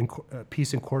orchestral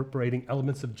piece incorporating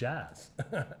elements of jazz,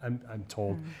 I'm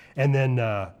told. And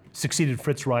then succeeded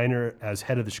Fritz Reiner as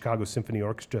head of the Chicago Symphony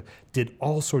Orchestra, did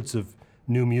all sorts of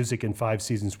new music in 5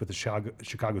 seasons with the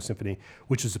Chicago Symphony,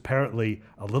 which is apparently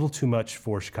a little too much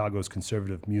for Chicago's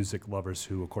conservative music lovers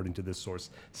who, according to this source,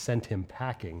 sent him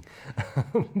packing.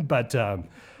 But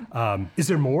is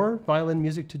there more violin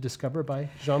music to discover by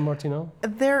Jean Martineau?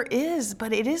 There is,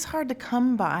 but it is hard to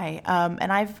come by.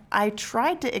 And I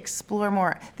tried to explore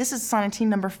more. This is sonatine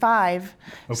number 5.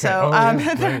 Okay. So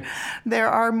Right. there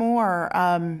are more.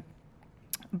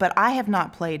 But I have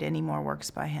not played any more works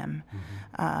by him.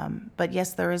 But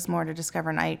yes, there is more to discover.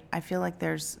 And I feel like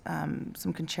there's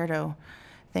some concerto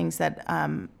things that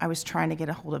I was trying to get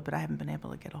a hold of, but I haven't been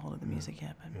able to get a hold of the music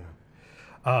yet.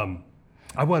 But.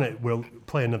 We'll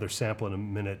play another sample in a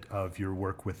minute of your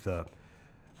work with the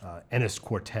Ennis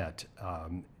Quartet.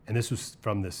 And this was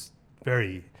from this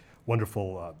very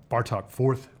wonderful Bartók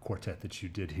Fourth Quartet that you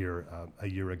did here a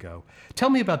year ago. Tell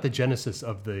me about the genesis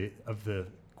of the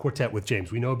quartet with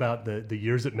James. We know about the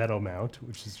years at Meadowmount,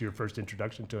 which is your first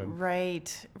introduction to him.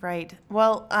 Right.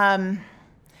 Well,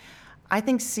 I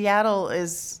think Seattle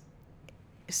is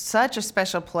such a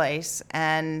special place,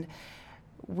 and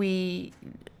we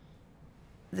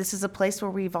this is a place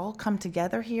where we've all come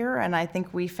together here, and I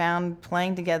think we found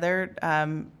playing together.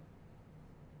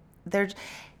 There's,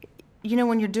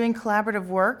 when you're doing collaborative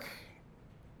work,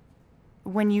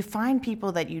 when you find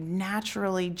people that you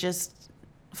naturally just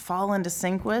fall into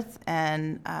sync with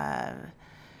and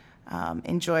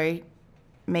enjoy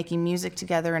making music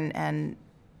together and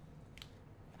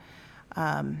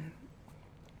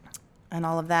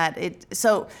all of that.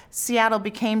 So Seattle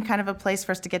became kind of a place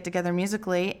for us to get together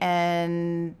musically.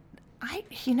 And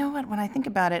you know what, when I think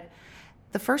about it,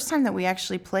 the first time that we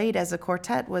actually played as a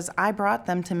quartet was I brought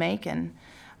them to Macon.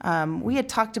 We had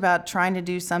talked about trying to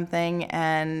do something,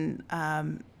 and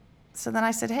so then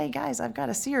I said, hey guys, I've got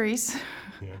a series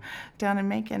down in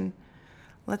Macon.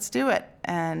 Let's do it.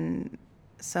 And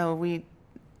so we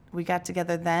got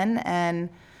together then, and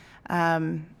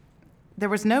there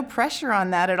was no pressure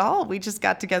on that at all. We just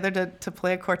got together to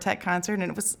play a quartet concert,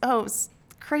 and it was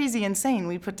crazy insane.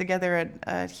 We put together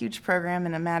a huge program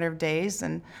in a matter of days,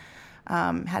 and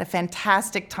had a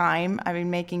fantastic time. I mean,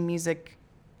 making music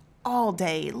all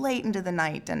day, late into the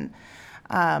night, and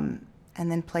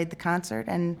then played the concert.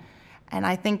 And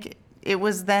I think it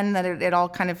was then that it all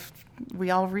kind of, we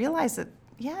all realized that,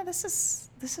 yeah, this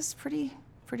is pretty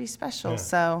special. Yeah.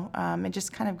 So it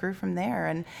just kind of grew from there.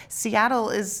 And Seattle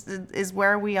is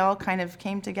where we all kind of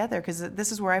came together, because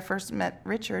this is where I first met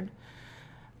Richard.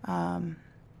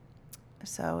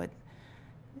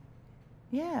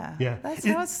 Yeah, that's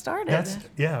how it started.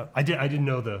 I didn't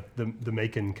know the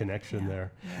Macon connection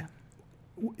there. Yeah.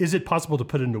 Is it possible to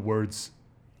put into words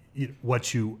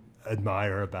what you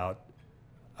admire about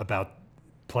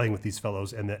playing with these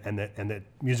fellows and the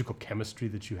musical chemistry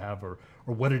that you have, or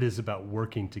what it is about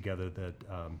working together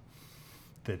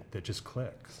that just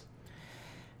clicks?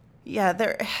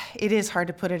 Yeah, it is hard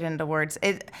to put it into words.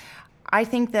 I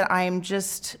think that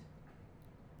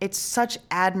it's such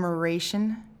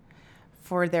admiration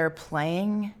for their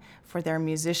playing, for their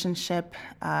musicianship,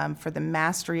 for the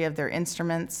mastery of their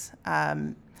instruments.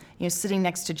 Sitting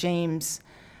next to James,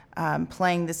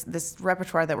 playing this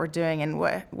repertoire that we're doing, and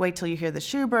wait till you hear the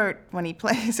Schubert when he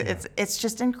plays. Yeah. It's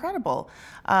just incredible.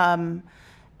 And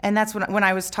that's when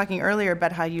I was talking earlier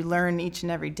about how you learn each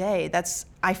and every day.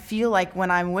 I feel like when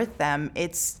I'm with them,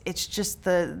 it's just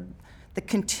the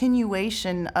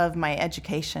continuation of my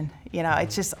education.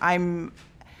 It's just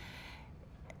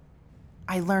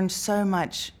I learned so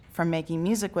much from making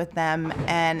music with them,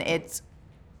 and it's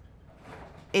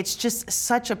just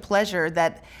such a pleasure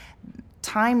that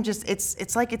time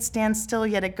it's like it stands still,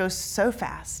 yet it goes so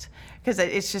fast, because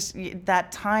it's just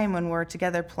that time when we're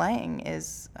together playing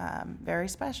is very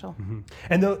special. Mm-hmm.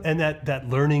 And that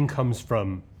learning comes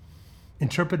from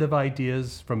interpretive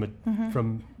ideas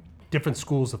from different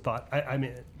schools of thought. I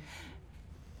mean,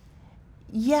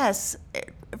 yes,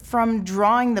 from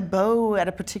drawing the bow at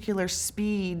a particular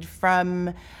speed,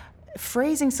 from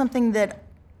phrasing something that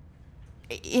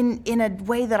in a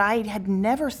way that I had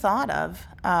never thought of.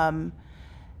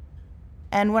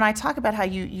 And when I talk about how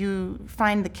you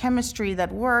find the chemistry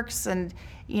that works, and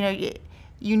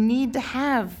you need to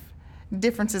have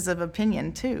differences of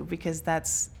opinion too, because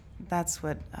that's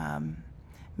what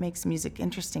makes music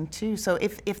interesting too. So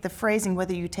if the phrasing,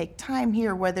 whether you take time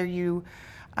here, whether you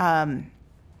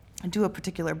do a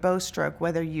particular bow stroke,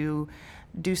 whether you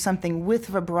do something with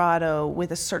vibrato,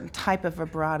 with a certain type of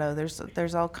vibrato,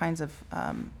 there's all kinds of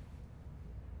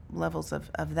levels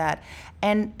of that.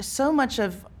 And so much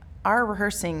of our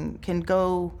rehearsing can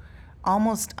go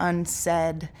almost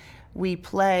unsaid. We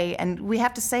play, and we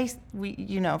have to say,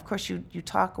 of course you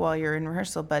talk while you're in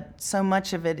rehearsal, but so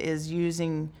much of it is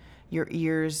using your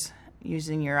ears,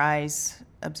 using your eyes,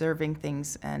 observing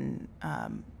things, and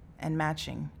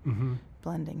matching,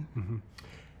 blending. Mm-hmm.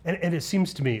 And it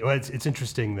seems to me, it's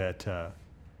interesting that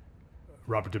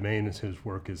Robert Demain, whose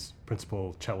work is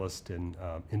principal cellist in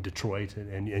Detroit,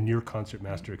 and your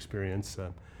concertmaster experience,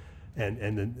 and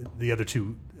then the other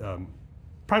two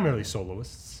primarily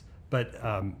soloists, but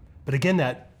again,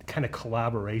 that kind of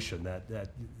collaboration, that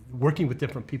working with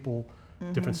different people,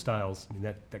 different styles, I mean,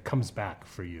 that comes back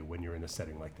for you when you're in a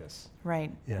setting like this.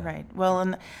 Right, right. Well,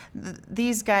 and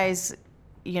these guys,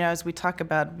 as we talk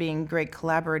about being great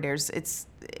collaborators,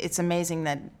 it's amazing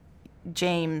that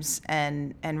James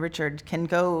and Richard can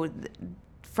go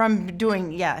from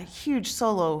doing huge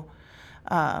solo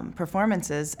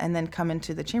performances and then come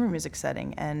into the chamber music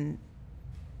setting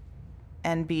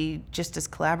and be just as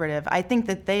collaborative. I think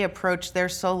that they approach their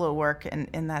solo work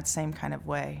in that same kind of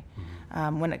way.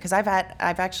 Because I've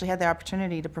actually had the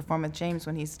opportunity to perform with James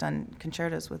when he's done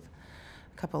concertos with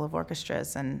a couple of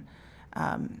orchestras, and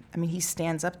he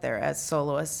stands up there as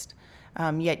soloist,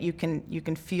 yet you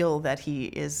can feel that he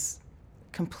is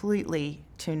completely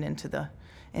tuned into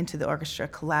the orchestra,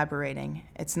 collaborating.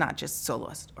 It's not just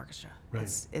soloist orchestra. Right.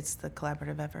 It's the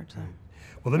collaborative effort. So. Right.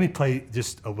 Well, let me play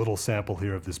just a little sample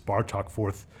here of this Bartók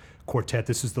Fourth Quartet.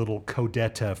 This is the little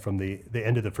codetta from the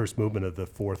end of the first movement of the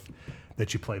fourth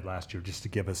that you played last year, just to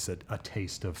give us a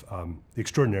taste of the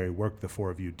extraordinary work the four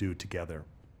of you do together.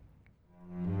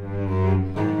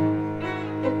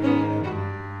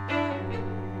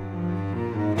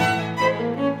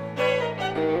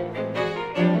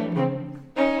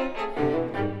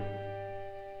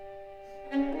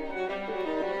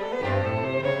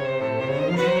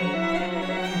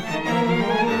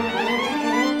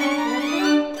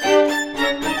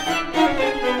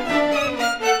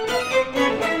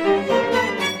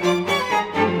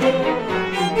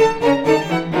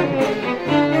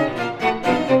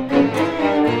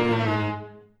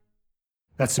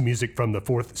 That's the music from the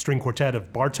Fourth String Quartet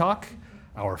of Bartók.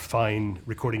 Our fine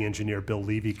recording engineer, Bill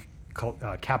Levy,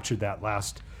 captured that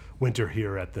last winter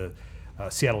here at the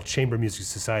Seattle Chamber Music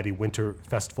Society Winter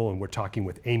Festival, and we're talking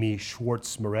with Amy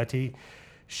Schwartz Moretti.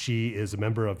 She is a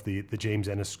member of the James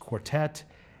Ennis Quartet.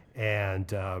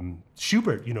 And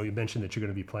Schubert, you mentioned that you're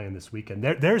going to be playing this weekend.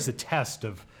 There's a test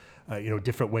of,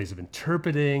 different ways of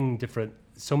interpreting,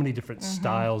 so many different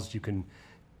styles you can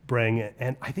bring.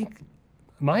 And I think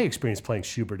my experience playing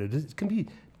Schubert, it can be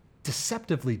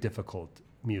deceptively difficult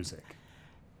music.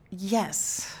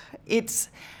 Yes, it's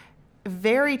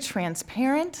very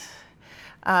transparent.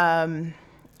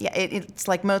 It's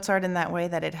like Mozart in that way,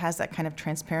 that it has that kind of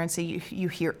transparency. You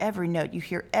hear every note, you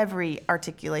hear every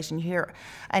articulation,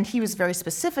 and he was very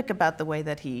specific about the way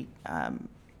that he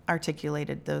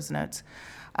articulated those notes.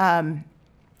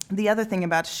 The other thing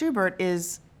about Schubert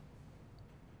is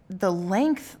the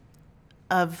length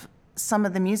of some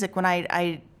of the music. When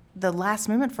the last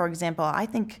movement, for example, I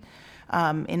think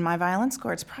in my violin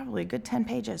score, it's probably a good 10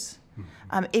 pages.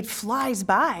 It flies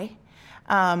by,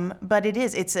 but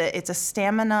it's a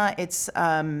stamina. It's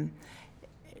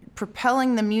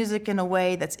propelling the music in a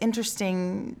way that's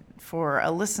interesting for a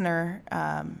listener,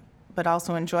 but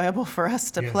also enjoyable for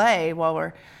us to play while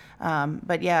we're.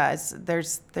 But yeah,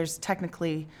 there's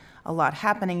technically a lot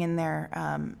happening in there,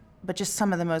 but just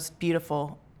some of the most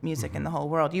beautiful music in the whole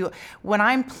world. When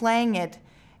I'm playing it,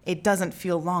 it doesn't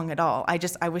feel long at all.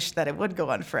 I wish that it would go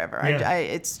on forever. Yeah.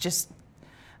 It's just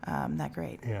that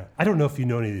great. Yeah, I don't know if you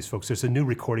know any of these folks. There's a new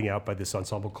recording out by this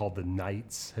ensemble called the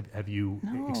Knights. Have you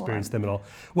experienced them at all?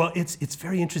 Well, it's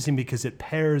very interesting because it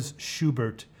pairs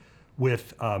Schubert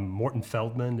with Morton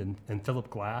Feldman and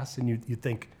Philip Glass, and you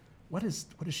think, what is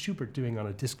Schubert doing on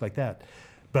a disc like that?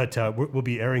 But we'll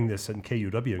be airing this in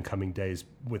KUW in coming days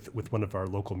with one of our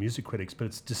local music critics. But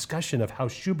it's discussion of how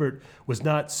Schubert was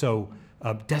not so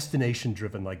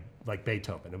destination-driven like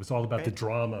Beethoven. It was all about the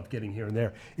drama of getting here and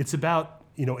there. It's about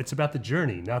the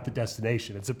journey, not the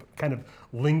destination. It's a kind of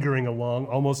lingering along,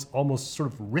 almost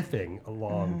sort of riffing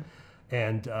along,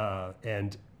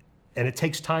 and it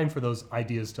takes time for those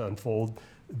ideas to unfold.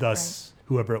 Thus,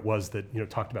 whoever it was that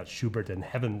talked about Schubert and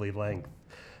heavenly length.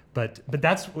 But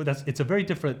that's it's a very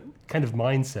different kind of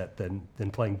mindset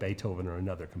than playing Beethoven or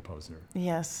another composer.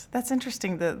 Yes, that's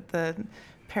interesting, the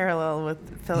parallel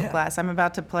with Philip Glass. I'm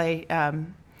about to play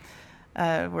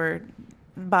where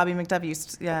Bobby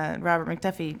McDuffie, Robert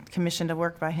McDuffie commissioned a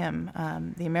work by him,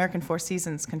 the American Four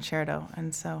Seasons Concerto,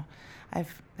 and so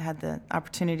I've had the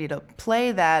opportunity to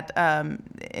play that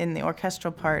in the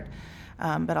orchestral part,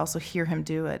 but also hear him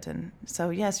do it. And so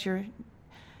yes, You're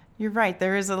right.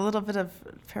 There is a little bit of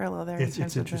parallel there. It's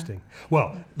interesting.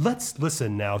 Well, let's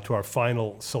listen now to our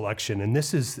final selection, and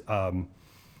this is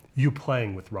you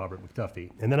playing with Robert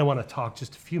McDuffie. And then I want to talk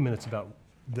just a few minutes about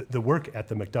the work at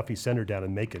the McDuffie Center down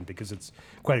in Macon, because it's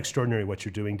quite extraordinary what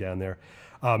you're doing down there.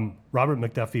 Robert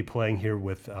McDuffie playing here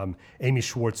with Amy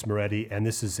Schwartz Moretti, and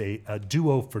this is a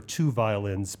duo for two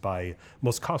violins by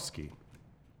Moszkowski.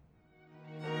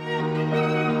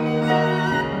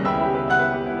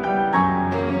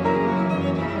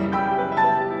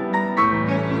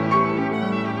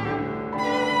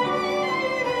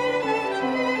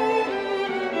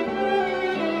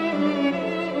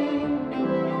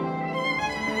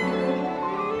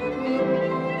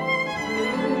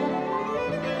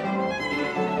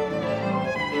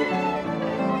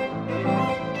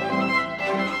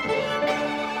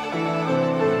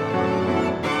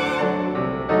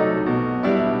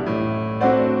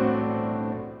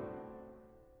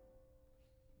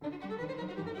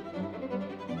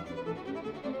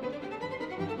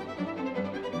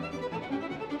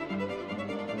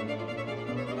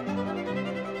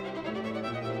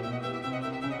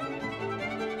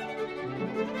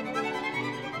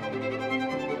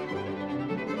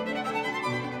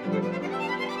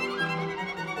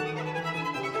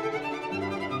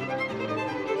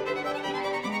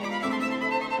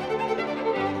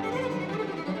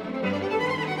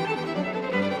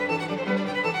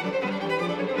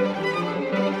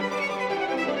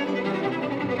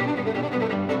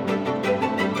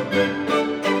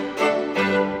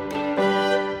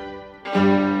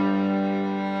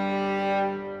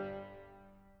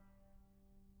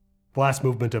 the last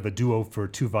movement of a duo for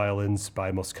two violins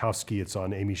by Moskowski. It's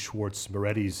on Amy Schwartz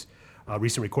Moretti's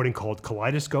recent recording called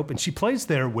Kaleidoscope, and she plays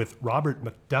there with Robert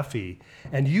McDuffie.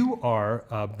 And you are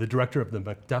the director of the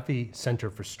McDuffie Center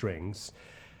for Strings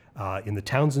in the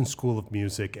Townsend School of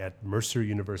Music at Mercer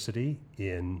University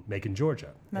in Macon, Georgia.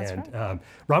 That's right.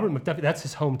 Robert McDuffie, that's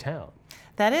his hometown.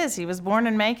 That is. He was born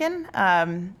in Macon,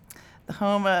 the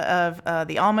home of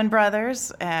the Allman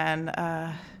Brothers, and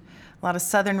a lot of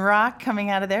Southern rock coming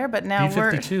out of there. But now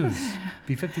B-52s.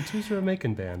 B-52s are a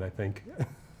Macon band, I think.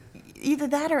 Either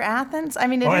that or Athens. I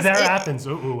mean, Athens.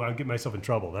 I'll get myself in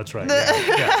trouble. That's right.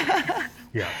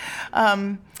 Yeah.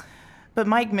 But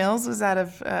Mike Mills was out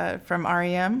of from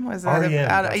REM. Was REM,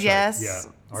 out that's of yes.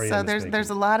 right. Yeah. REM so is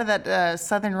there's a lot of that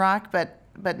Southern rock,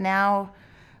 but now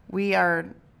we are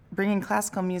bringing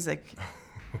classical music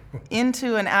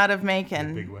into and out of Macon.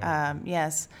 In a big way.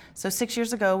 Yes. So 6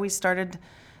 years ago we started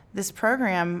this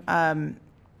program.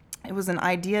 It was an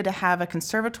idea to have a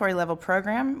conservatory level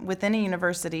program within a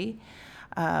university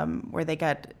where they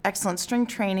got excellent string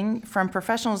training from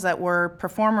professionals that were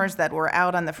performers that were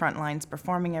out on the front lines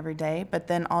performing every day, but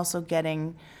then also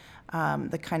getting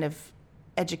the kind of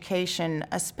education,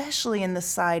 especially in the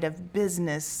side of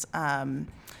business,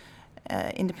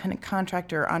 independent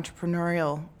contractor,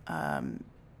 entrepreneurial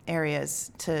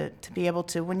areas to be able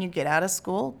to, when you get out of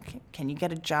school, can you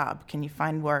get a job? Can you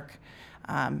find work?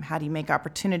 How do you make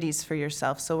opportunities for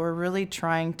yourself? So we're really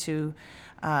trying to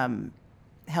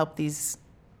help these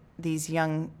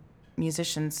young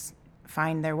musicians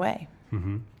find their way.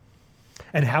 Mm-hmm.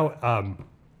 And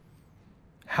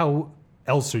how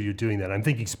else are you doing that? I'm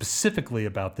thinking specifically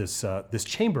about this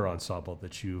chamber ensemble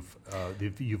that you've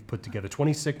put together.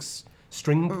 26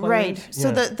 string players. Right. So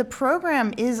Yeah. the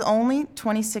program is only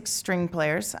 26 string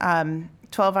players.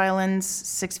 12 violins,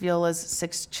 6 violas,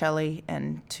 6 celli,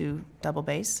 and 2 double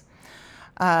bass.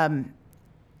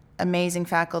 Amazing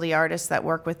faculty artists that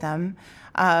work with them.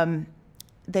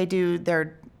 They do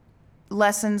their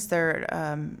lessons, their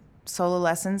solo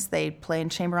lessons. They play in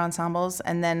chamber ensembles,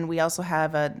 and then we also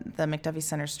have the McDuffie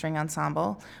Center String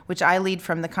Ensemble, which I lead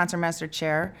from the concertmaster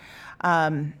chair.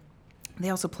 They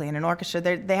also play in an orchestra.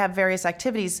 They have various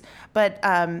activities, but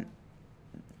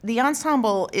the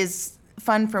ensemble is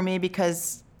fun for me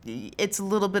because it's a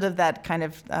little bit of that kind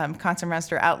of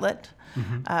concertmaster outlet,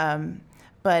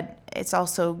 but it's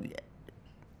also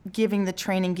giving the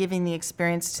training, giving the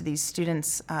experience to these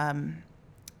students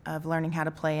of learning how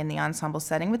to play in the ensemble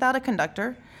setting without a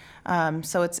conductor.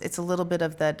 So it's a little bit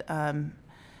of that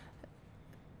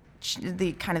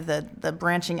the kind of the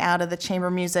branching out of the chamber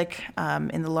music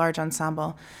in the large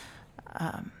ensemble.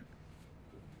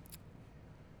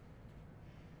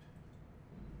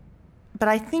 But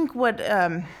I think what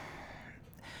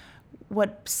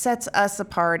sets us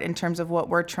apart in terms of what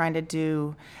we're trying to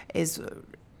do is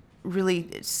really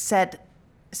set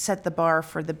the bar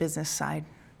for the business side.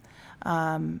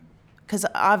 Because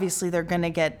obviously they're going to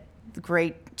get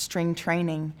great string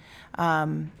training,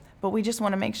 but we just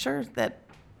want to make sure that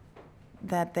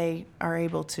they are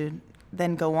able to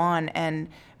then go on and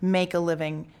make a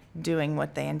living doing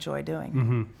what they enjoy doing.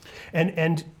 Mm-hmm.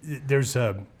 And there's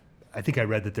I think I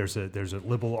read that there's a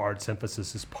liberal arts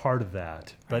emphasis as part of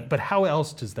that. But how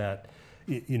else does that,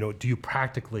 do you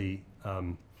practically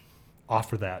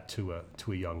offer that to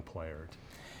a young player?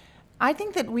 I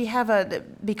think that we have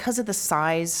because of the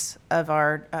size of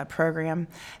our program,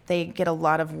 they get a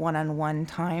lot of one-on-one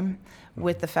time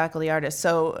with the faculty artists.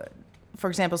 So, for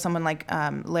example, someone like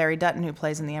Larry Dutton, who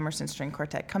plays in the Emerson String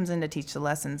Quartet, comes in to teach the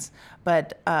lessons.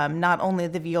 But not only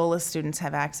the viola students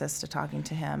have access to talking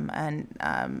to him,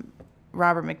 and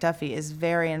Robert McDuffie is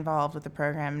very involved with the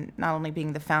program, not only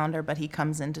being the founder, but he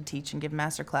comes in to teach and give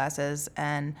master classes.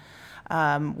 And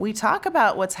we talk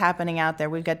about what's happening out there.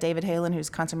 We've got David Halen, who's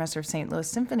concertmaster of St. Louis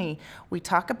Symphony. We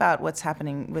talk about what's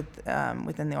happening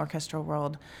within the orchestral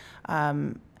world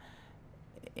in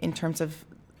terms of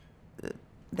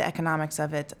the economics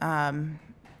of it and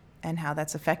how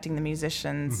that's affecting the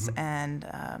musicians and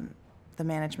the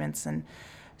managements. And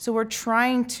so we're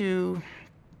trying to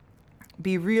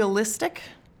be realistic,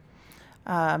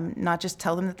 not just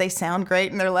tell them that they sound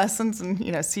great in their lessons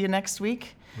and see you next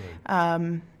week.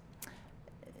 Right.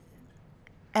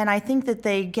 And I think that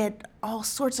they get all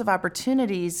sorts of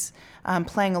opportunities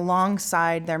playing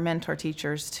alongside their mentor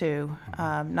teachers too.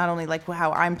 Not only like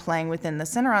how I'm playing within the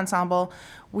center ensemble,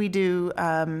 we do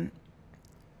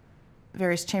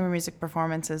various chamber music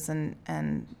performances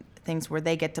and things where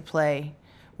they get to play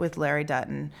with Larry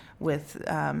Dutton, with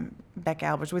Beck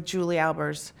Albers, with Julie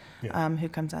Albers, who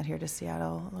comes out here to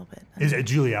Seattle a little bit.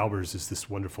 Julie Albers is this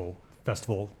wonderful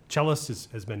festival cellist,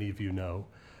 as many of you know.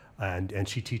 and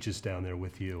she teaches down there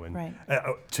with you. And Right.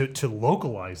 To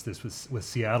localize this with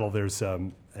Seattle, there's I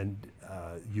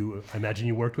imagine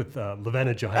you worked with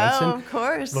Lavenna Johansson. Oh, of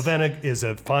course. Lavenna is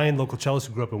a fine local cellist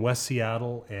who grew up in West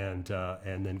Seattle and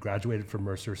then graduated from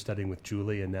Mercer studying with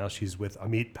Julie, and now she's with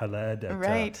Amit Peled at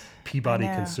Right. Peabody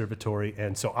I know. Conservatory.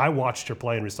 And so I watched her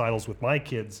play in recitals with my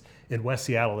kids in West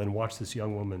Seattle and watched this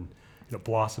young woman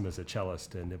blossom as a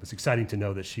cellist, and it was exciting to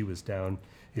know that she was down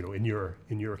in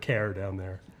your care down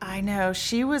there. I know.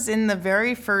 She was in the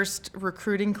very first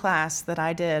recruiting class that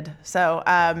I did. So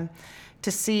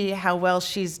to see how well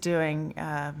she's doing,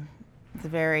 the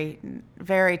very,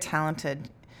 very talented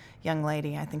young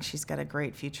lady, I think she's got a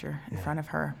great future in front of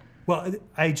her. Well,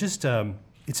 I just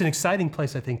it's an exciting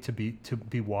place, I think, to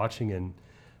be watching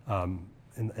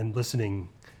and listening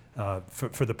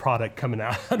for the product coming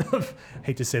out of. I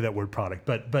hate to say that word product,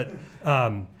 but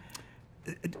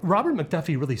Robert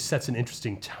McDuffie really sets an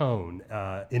interesting tone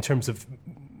in terms of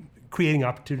creating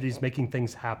opportunities, making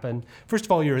things happen. First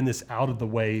of all, you're in this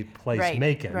out-of-the-way place, Right,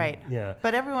 Macon. right. Yeah.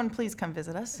 But everyone, please come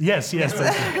visit us. Yes.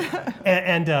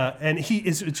 and he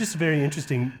is just a very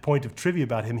interesting point of trivia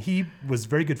about him. He was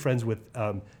very good friends with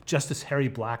Justice Harry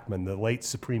Blackmun, the late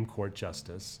Supreme Court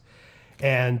Justice.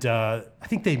 And I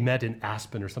think they met in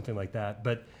Aspen or something like that.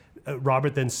 But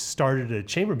Robert then started a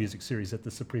chamber music series at the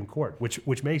Supreme Court,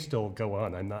 which may still go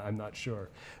on. I'm not sure.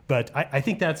 But I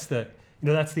think that's the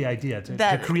idea,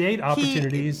 to create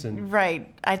opportunities.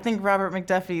 Right. I think Robert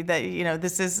McDuffie, that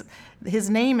this is,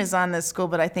 his name is on this school,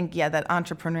 but I think, that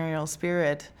entrepreneurial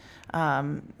spirit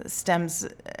stems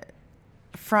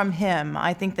from him.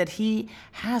 I think that he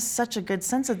has such a good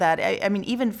sense of that. I mean,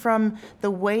 even from the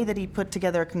way that he put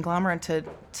together a conglomerate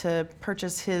to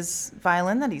purchase his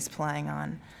violin that he's playing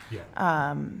on.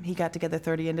 Yeah. He got together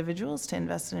 30 individuals to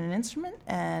invest in an instrument,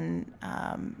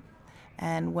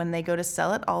 and when they go to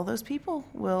sell it, all those people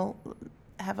will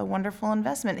have a wonderful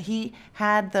investment. He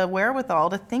had the wherewithal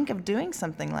to think of doing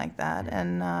something like that,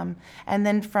 and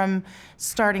then from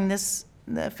founding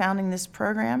this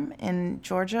program in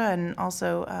Georgia, and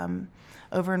also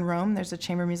over in Rome, there's a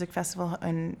chamber music festival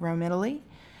in Rome, Italy.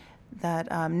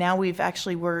 That now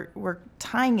we're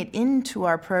tying it into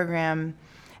our program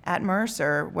at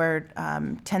Mercer, where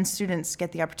 10 students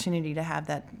get the opportunity to have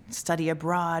that study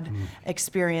abroad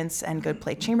experience and go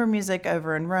play chamber music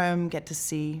over in Rome, get to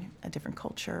see a different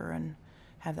culture and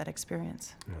have that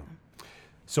experience. Yeah.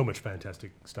 So much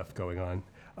fantastic stuff going on.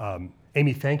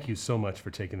 Amy, thank you so much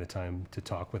for taking the time to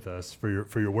talk with us, for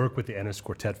your work with the Ennis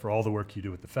Quartet, for all the work you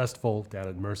do with the festival down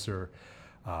at Mercer.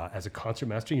 As a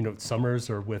concertmaster, summers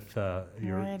are with and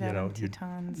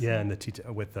Tetons. And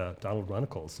with Donald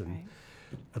Runnacles and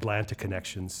Atlanta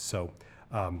Connections. So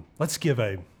let's give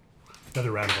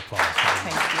another round of applause.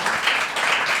 Thank you.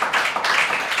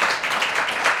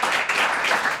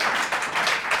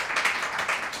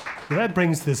 Well, that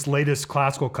brings this latest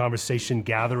classical conversation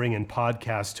gathering and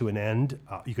podcast to an end.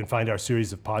 You can find our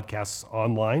series of podcasts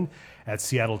online at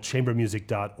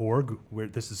seattlechambermusic.org, where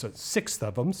this is a sixth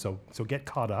of them, so get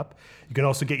caught up. You can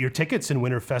also get your tickets and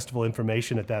Winter Festival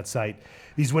information at that site.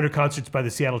 These winter concerts by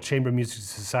the Seattle Chamber Music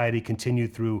Society continue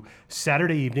through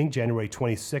Saturday evening, January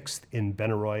 26th in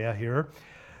Benaroya here.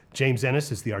 James Ennis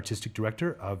is the artistic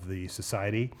director of the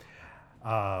society.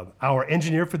 Our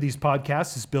engineer for these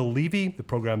podcasts is Bill Levy. The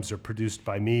programs are produced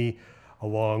by me,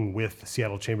 along with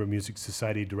Seattle Chamber Music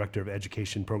Society Director of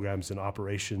Education Programs and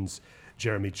Operations,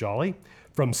 Jeremy Jolly.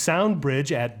 From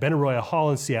Soundbridge at Benaroya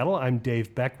Hall in Seattle, I'm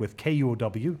Dave Beck with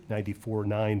KUOW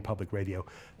 94.9 Public Radio.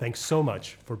 Thanks so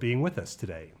much for being with us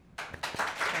today.